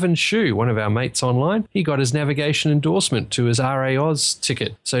Evan Shue, one of our mates online, he got his navigation endorsement to his RA Oz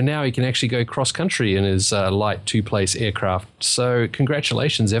ticket. So now he can actually go cross-country in his light two-place aircraft. So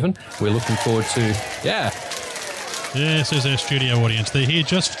congratulations, Evan. We're looking forward to, Yes, there's our studio audience. They're here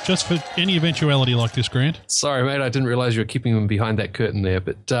just for any eventuality like this, Grant. Sorry, mate. I didn't realise you were keeping them behind that curtain there.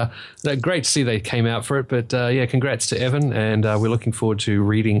 But great to see they came out for it. But, congrats to Evan. And we're looking forward to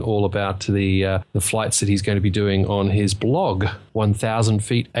reading all about the flights that he's going to be doing on his blog,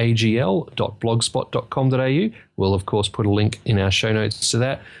 1000feetagl.blogspot.com.au. We'll, of course, put a link in our show notes to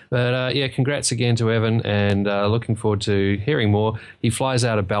that. But, congrats again to Evan, and looking forward to hearing more. He flies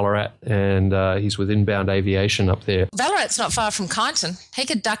out of Ballarat, and he's with Inbound Aviation up there. Ballarat's not far from Kyneton. He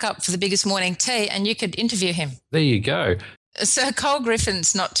could duck up for the biggest morning tea, and you could interview him. There you go. So Cole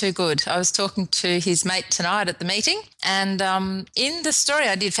Griffin's not too good. I was talking to his mate tonight at the meeting, and in the story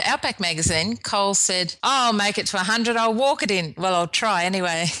I did for Outback magazine, Cole said, I'll make it to 100, I'll walk it in. Well, I'll try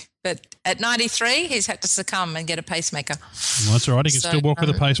anyway. But at 93, he's had to succumb and get a pacemaker. Well, that's all right. He can still walk with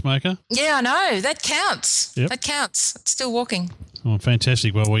a pacemaker. Yeah, I know. That counts. Yep. That counts. It's still walking. Oh,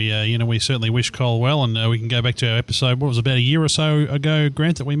 fantastic. Well, we certainly wish Cole well, and we can go back to our episode. What was it, about a year or so ago,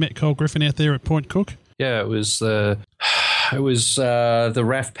 Grant, that we met Cole Griffin out there at Point Cook? Yeah, it was the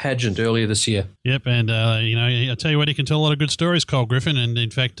RAF pageant earlier this year. Yep, and I tell you what, he can tell a lot of good stories, Cole Griffin. And in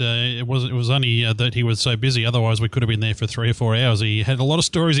fact, it was only that he was so busy. Otherwise, we could have been there for 3 or 4 hours. He had a lot of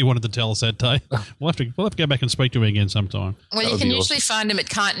stories he wanted to tell us that day. We'll have to go back and speak to him again sometime. Well, you can usually find him at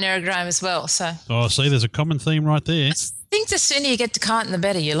Kyneton Aerodrome as well. So. Oh, see, there's a common theme right there. I think the sooner you get to Kyneton, the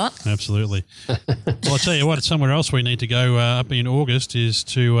better, you lot. Absolutely. Well, I'll tell you what, somewhere else we need to go up in August is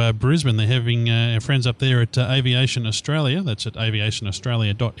to Brisbane. They're having our friends up there at Aviation Australia, that's at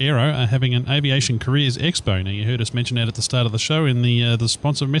aviationaustralia.aero, are having an Aviation Careers Expo. Now, you heard us mention that at the start of the show in the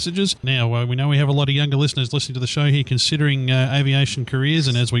sponsor messages. Now, we know we have a lot of younger listeners listening to the show here considering aviation careers,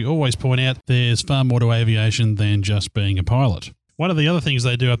 and as we always point out, there's far more to aviation than just being a pilot. One of the other things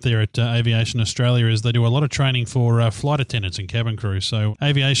they do up there at Aviation Australia is they do a lot of training for flight attendants and cabin crew. So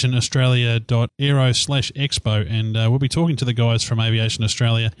aviationaustralia.aero/expo, and we'll be talking to the guys from Aviation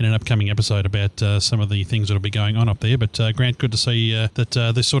Australia in an upcoming episode about some of the things that will be going on up there. But Grant, good to see that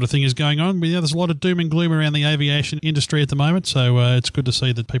this sort of thing is going on. There's a lot of doom and gloom around the aviation industry at the moment, so it's good to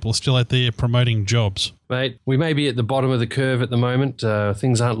see that people are still out there promoting jobs. Mate, we may be at the bottom of the curve at the moment.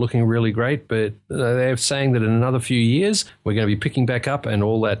 Things aren't looking really great, but they're saying that in another few years, we're going to be picking back up, and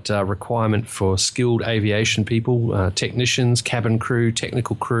all that requirement for skilled aviation people, technicians, cabin crew,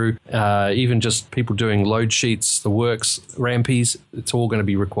 technical crew, even just people doing load sheets, the works, rampies, it's all going to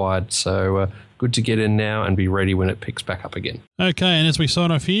be required. So good to get in now and be ready when it picks back up again. Okay, and as we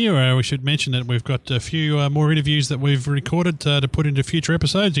sign off here, we should mention that we've got a few more interviews that we've recorded to put into future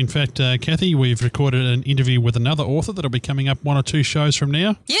episodes. In fact, Kathy, we've recorded an interview with another author that'll be coming up 1 or 2 shows from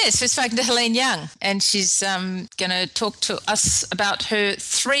now. Yes, we've spoken to Helene Young, and she's going to talk to us about her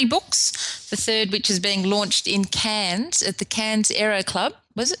 3 books, the third which is being launched in Cairns at the Cairns Aero Club.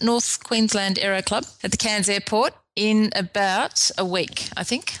 Was it North Queensland Aero Club at the Cairns Airport in about a week, I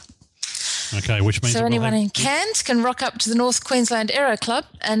think. Okay, which means... So anyone in Cairns can rock up to the North Queensland Aero Club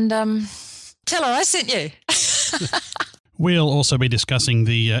and tell her I sent you. We'll also be discussing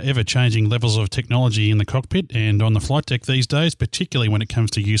the ever-changing levels of technology in the cockpit and on the flight deck these days, particularly when it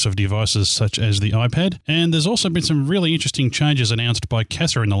comes to use of devices such as the iPad. And there's also been some really interesting changes announced by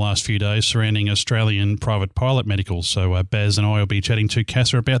CASA in the last few days surrounding Australian private pilot medicals. So Baz and I will be chatting to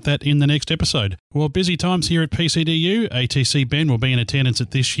CASA about that in the next episode. Well, busy times here at PCDU. ATC Ben will be in attendance at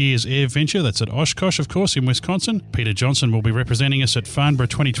this year's Air Venture. That's at Oshkosh, of course, in Wisconsin. Peter Johnson will be representing us at Farnborough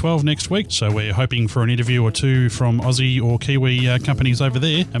 2012 next week. So we're hoping for an interview or 2 from Aussie or Kiwi companies over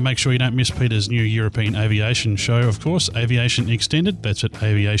there, and make sure you don't miss Peter's new European aviation show, of course, Aviation Extended. That's at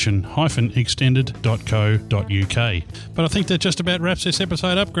aviation-extended.co.uk. But I think that just about wraps this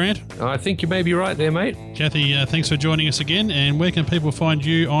episode up, Grant. I think you may be right there, mate. Kathy, thanks for joining us again, and where can people find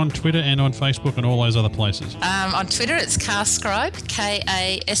you on Twitter and on Facebook and all those other places? On Twitter, it's Carscribe,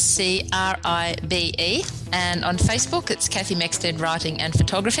 Kascribe, and on Facebook, it's Kathy Mexted Writing and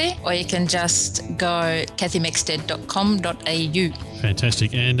Photography, or you can just go kathymexted.com.au.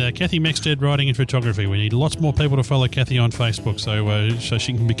 Fantastic. And Kathy Mexted Writing and Photography. We need lots more people to follow Kathy on Facebook so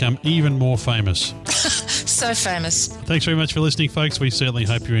she can become even more famous. So famous. Thanks very much for listening, folks. We certainly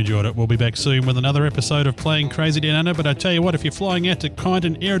hope you enjoyed it. We'll be back soon with another episode of Playing Crazy Down Under. But I tell you what, if you're flying out to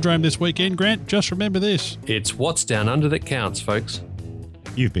Kyneton Aerodrome this weekend, Grant, just remember this. It's what's down under that counts, folks.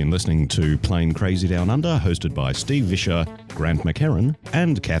 You've been listening to Playing Crazy Down Under, hosted by Steve Vischer, Grant McHerron,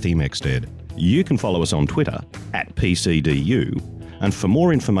 and Kathy Mexted. You can follow us on Twitter at PCDU. And for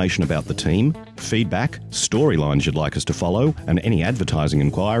more information about the team, feedback, storylines you'd like us to follow, and any advertising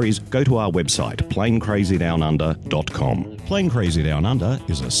inquiries, go to our website, planecrazydownunder.com. Playing Crazy Down Under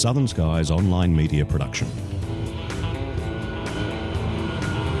is a Southern Skies online media production.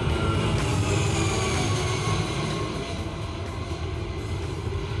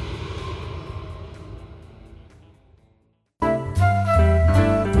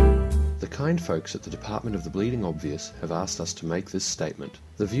 The kind folks at the Department of the Bleeding Obvious have asked us to make this statement.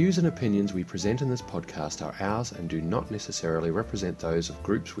 The views and opinions we present in this podcast are ours and do not necessarily represent those of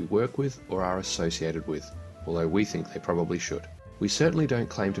groups we work with or are associated with, although we think they probably should. We certainly don't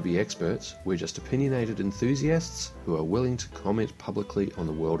claim to be experts, we're just opinionated enthusiasts who are willing to comment publicly on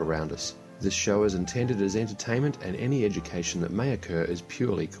the world around us. This show is intended as entertainment, and any education that may occur is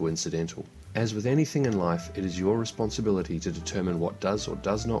purely coincidental. As with anything in life, it is your responsibility to determine what does or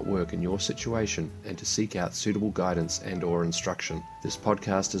does not work in your situation and to seek out suitable guidance and/or instruction. This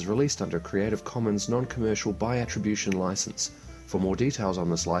podcast is released under Creative Commons non-commercial by attribution license. For more details on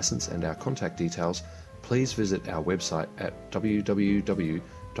this license and our contact details, please visit our website at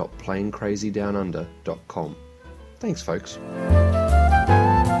www.playingcrazydownunder.com. Thanks, folks.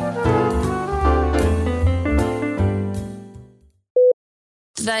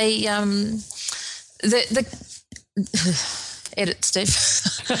 They edit, Steve.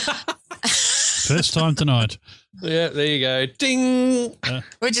 First time tonight. Yeah, there you go. Ding.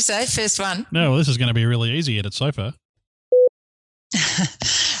 What'd you say? First one. No, well, this is going to be a really easy edit so far.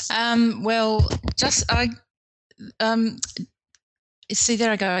 Well, just see,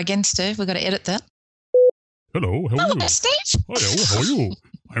 there I go again, Steve. We've got to edit that. Hello, how are you? Steve. Hello, how are you?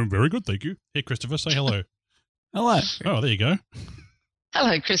 I'm very good, thank you. Hey, Christopher, say hello. Hello. Oh, there you go.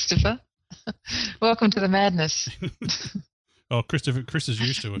 Hello, Christopher. Welcome to the madness. Oh, Chris is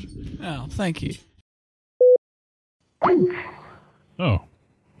used to it. Oh, thank you. Oh,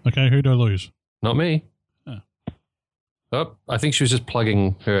 okay, who do I lose? Not me. Oh, I think she was just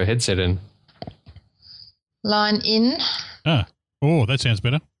plugging her headset in. Line in. Oh, that sounds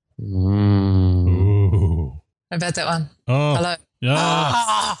better. Ooh. How about that one? Oh. Hello. Yeah.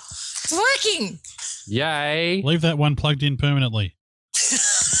 Oh, it's working. Yay. Leave that one plugged in permanently.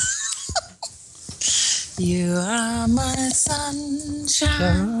 You are my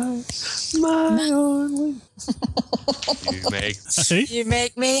sunshine, my only. You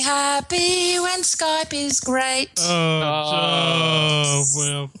make me happy when Skype is great. Oh,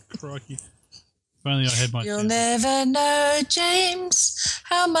 well, crikey. If only I had my... You'll never know, James,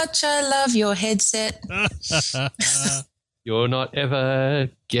 how much I love your headset. You're not ever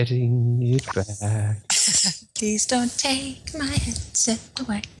getting it back. Please don't take my headset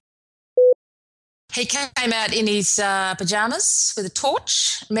away. He came out in his pyjamas with a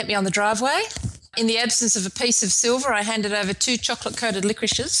torch, met me on the driveway. In the absence of a piece of silver, I handed over 2 chocolate-coated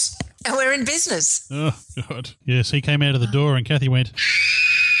licorices, and we're in business. Oh, God. Yes, he came out of the door and Kathy went...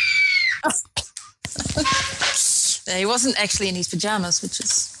 No, he wasn't actually in his pyjamas, which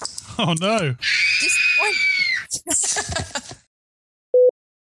is... Oh, no. disappointing.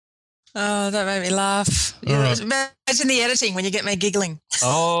 Oh, that made me laugh. Right. Imagine the editing when you get me giggling.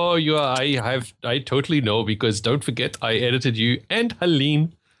 Oh, I totally know, because don't forget I edited you and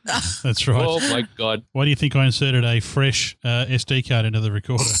Helene. That's right. Oh, my God. Why do you think I inserted a fresh SD card into the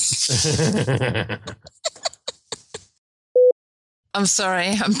recorder? I'm sorry.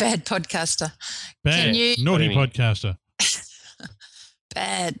 I'm a bad podcaster. Bad. Naughty podcaster.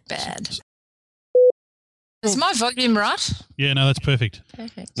 Bad. Is my volume right? Yeah, no, that's perfect.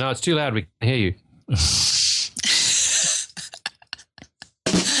 Perfect. No, it's too loud. We can hear you.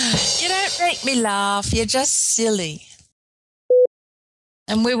 You don't make me laugh. You're just silly.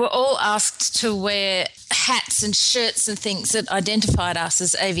 And we were all asked to wear hats and shirts and things that identified us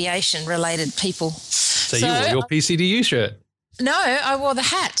as aviation-related people. So you wore your PCDU shirt? No, I wore the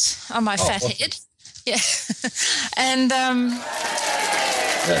hat on my fat head. Yeah. And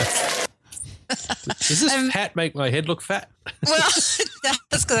Does this hat make my head look fat? well,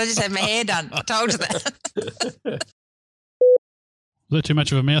 that's because I just had my hair done. I told you that. Was that too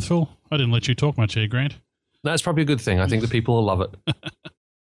much of a mouthful? I didn't let you talk much here, Grant. That's probably a good thing. I think the people will love it.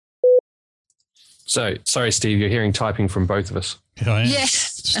 So, sorry, Steve, you're hearing typing from both of us. Yeah, I am. Yeah.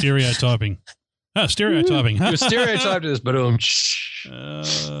 Stereotyping. Oh, stereotyping. You're stereotyped as, but dear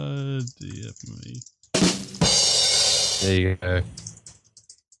me. There you go.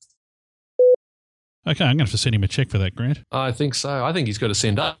 Okay, I'm going to have to send him a check for that, Grant. I think so. I think he's got to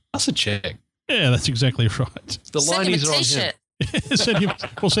send us a check. Yeah, that's exactly right. The lineys are on him.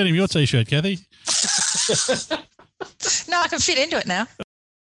 We'll send him your T-shirt, Kathy. No, I can fit into it now.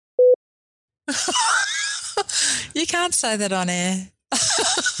 You can't say that on air.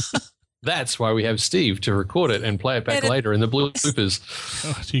 That's why we have Steve to record it and play it back later in the bloopers.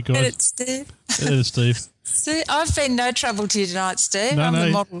 Oh, dear God. Edit, Steve. Edit, Steve. See, I've been no trouble to you tonight, Steve. No,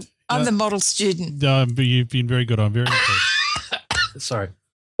 I'm the model student. No, but you've been very good. I'm very impressed. Sorry.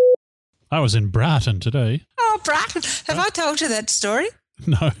 I was in Brighton today. Oh, Brighton. Have I told you that story?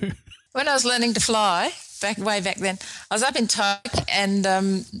 No. When I was learning to fly, way back then, I was up in Toke and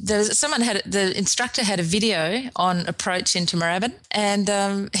the instructor had a video on approach into Moorabbin, and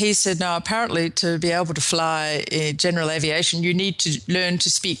he said, no, apparently to be able to fly general aviation, you need to learn to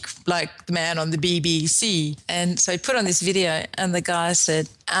speak like the man on the BBC. And so he put on this video, and the guy said,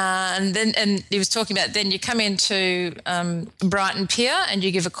 and he was talking about, then you come into Brighton Pier and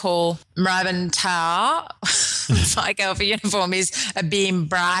you give a call, Moorabbin Tower, Mike Alpha uniform is a beam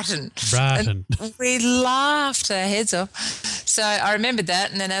Brighton. Brighton. And we laughed our heads off. So I remembered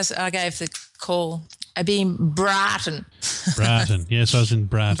that, and then as I gave the call, a beam Brighton. Brighton. Yes, I was in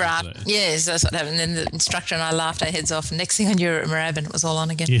Brighton. Brighton. Yes, that's what happened. And then the instructor and I laughed our heads off. And next thing I knew, at Moorabbin, it was all on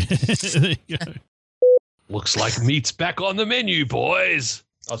again. Yeah, there you go. Looks like meat's back on the menu, boys.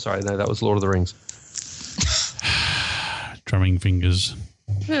 Oh, sorry, no, that was Lord of the Rings. Drumming fingers.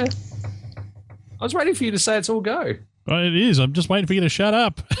 Yeah. I was waiting for you to say it's all go. Well, it is. I'm just waiting for you to shut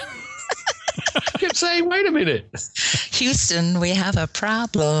up. I kept saying, wait a minute. Houston, we have a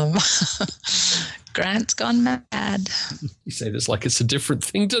problem. Grant's gone mad. You say this like it's a different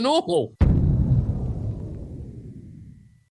thing to normal.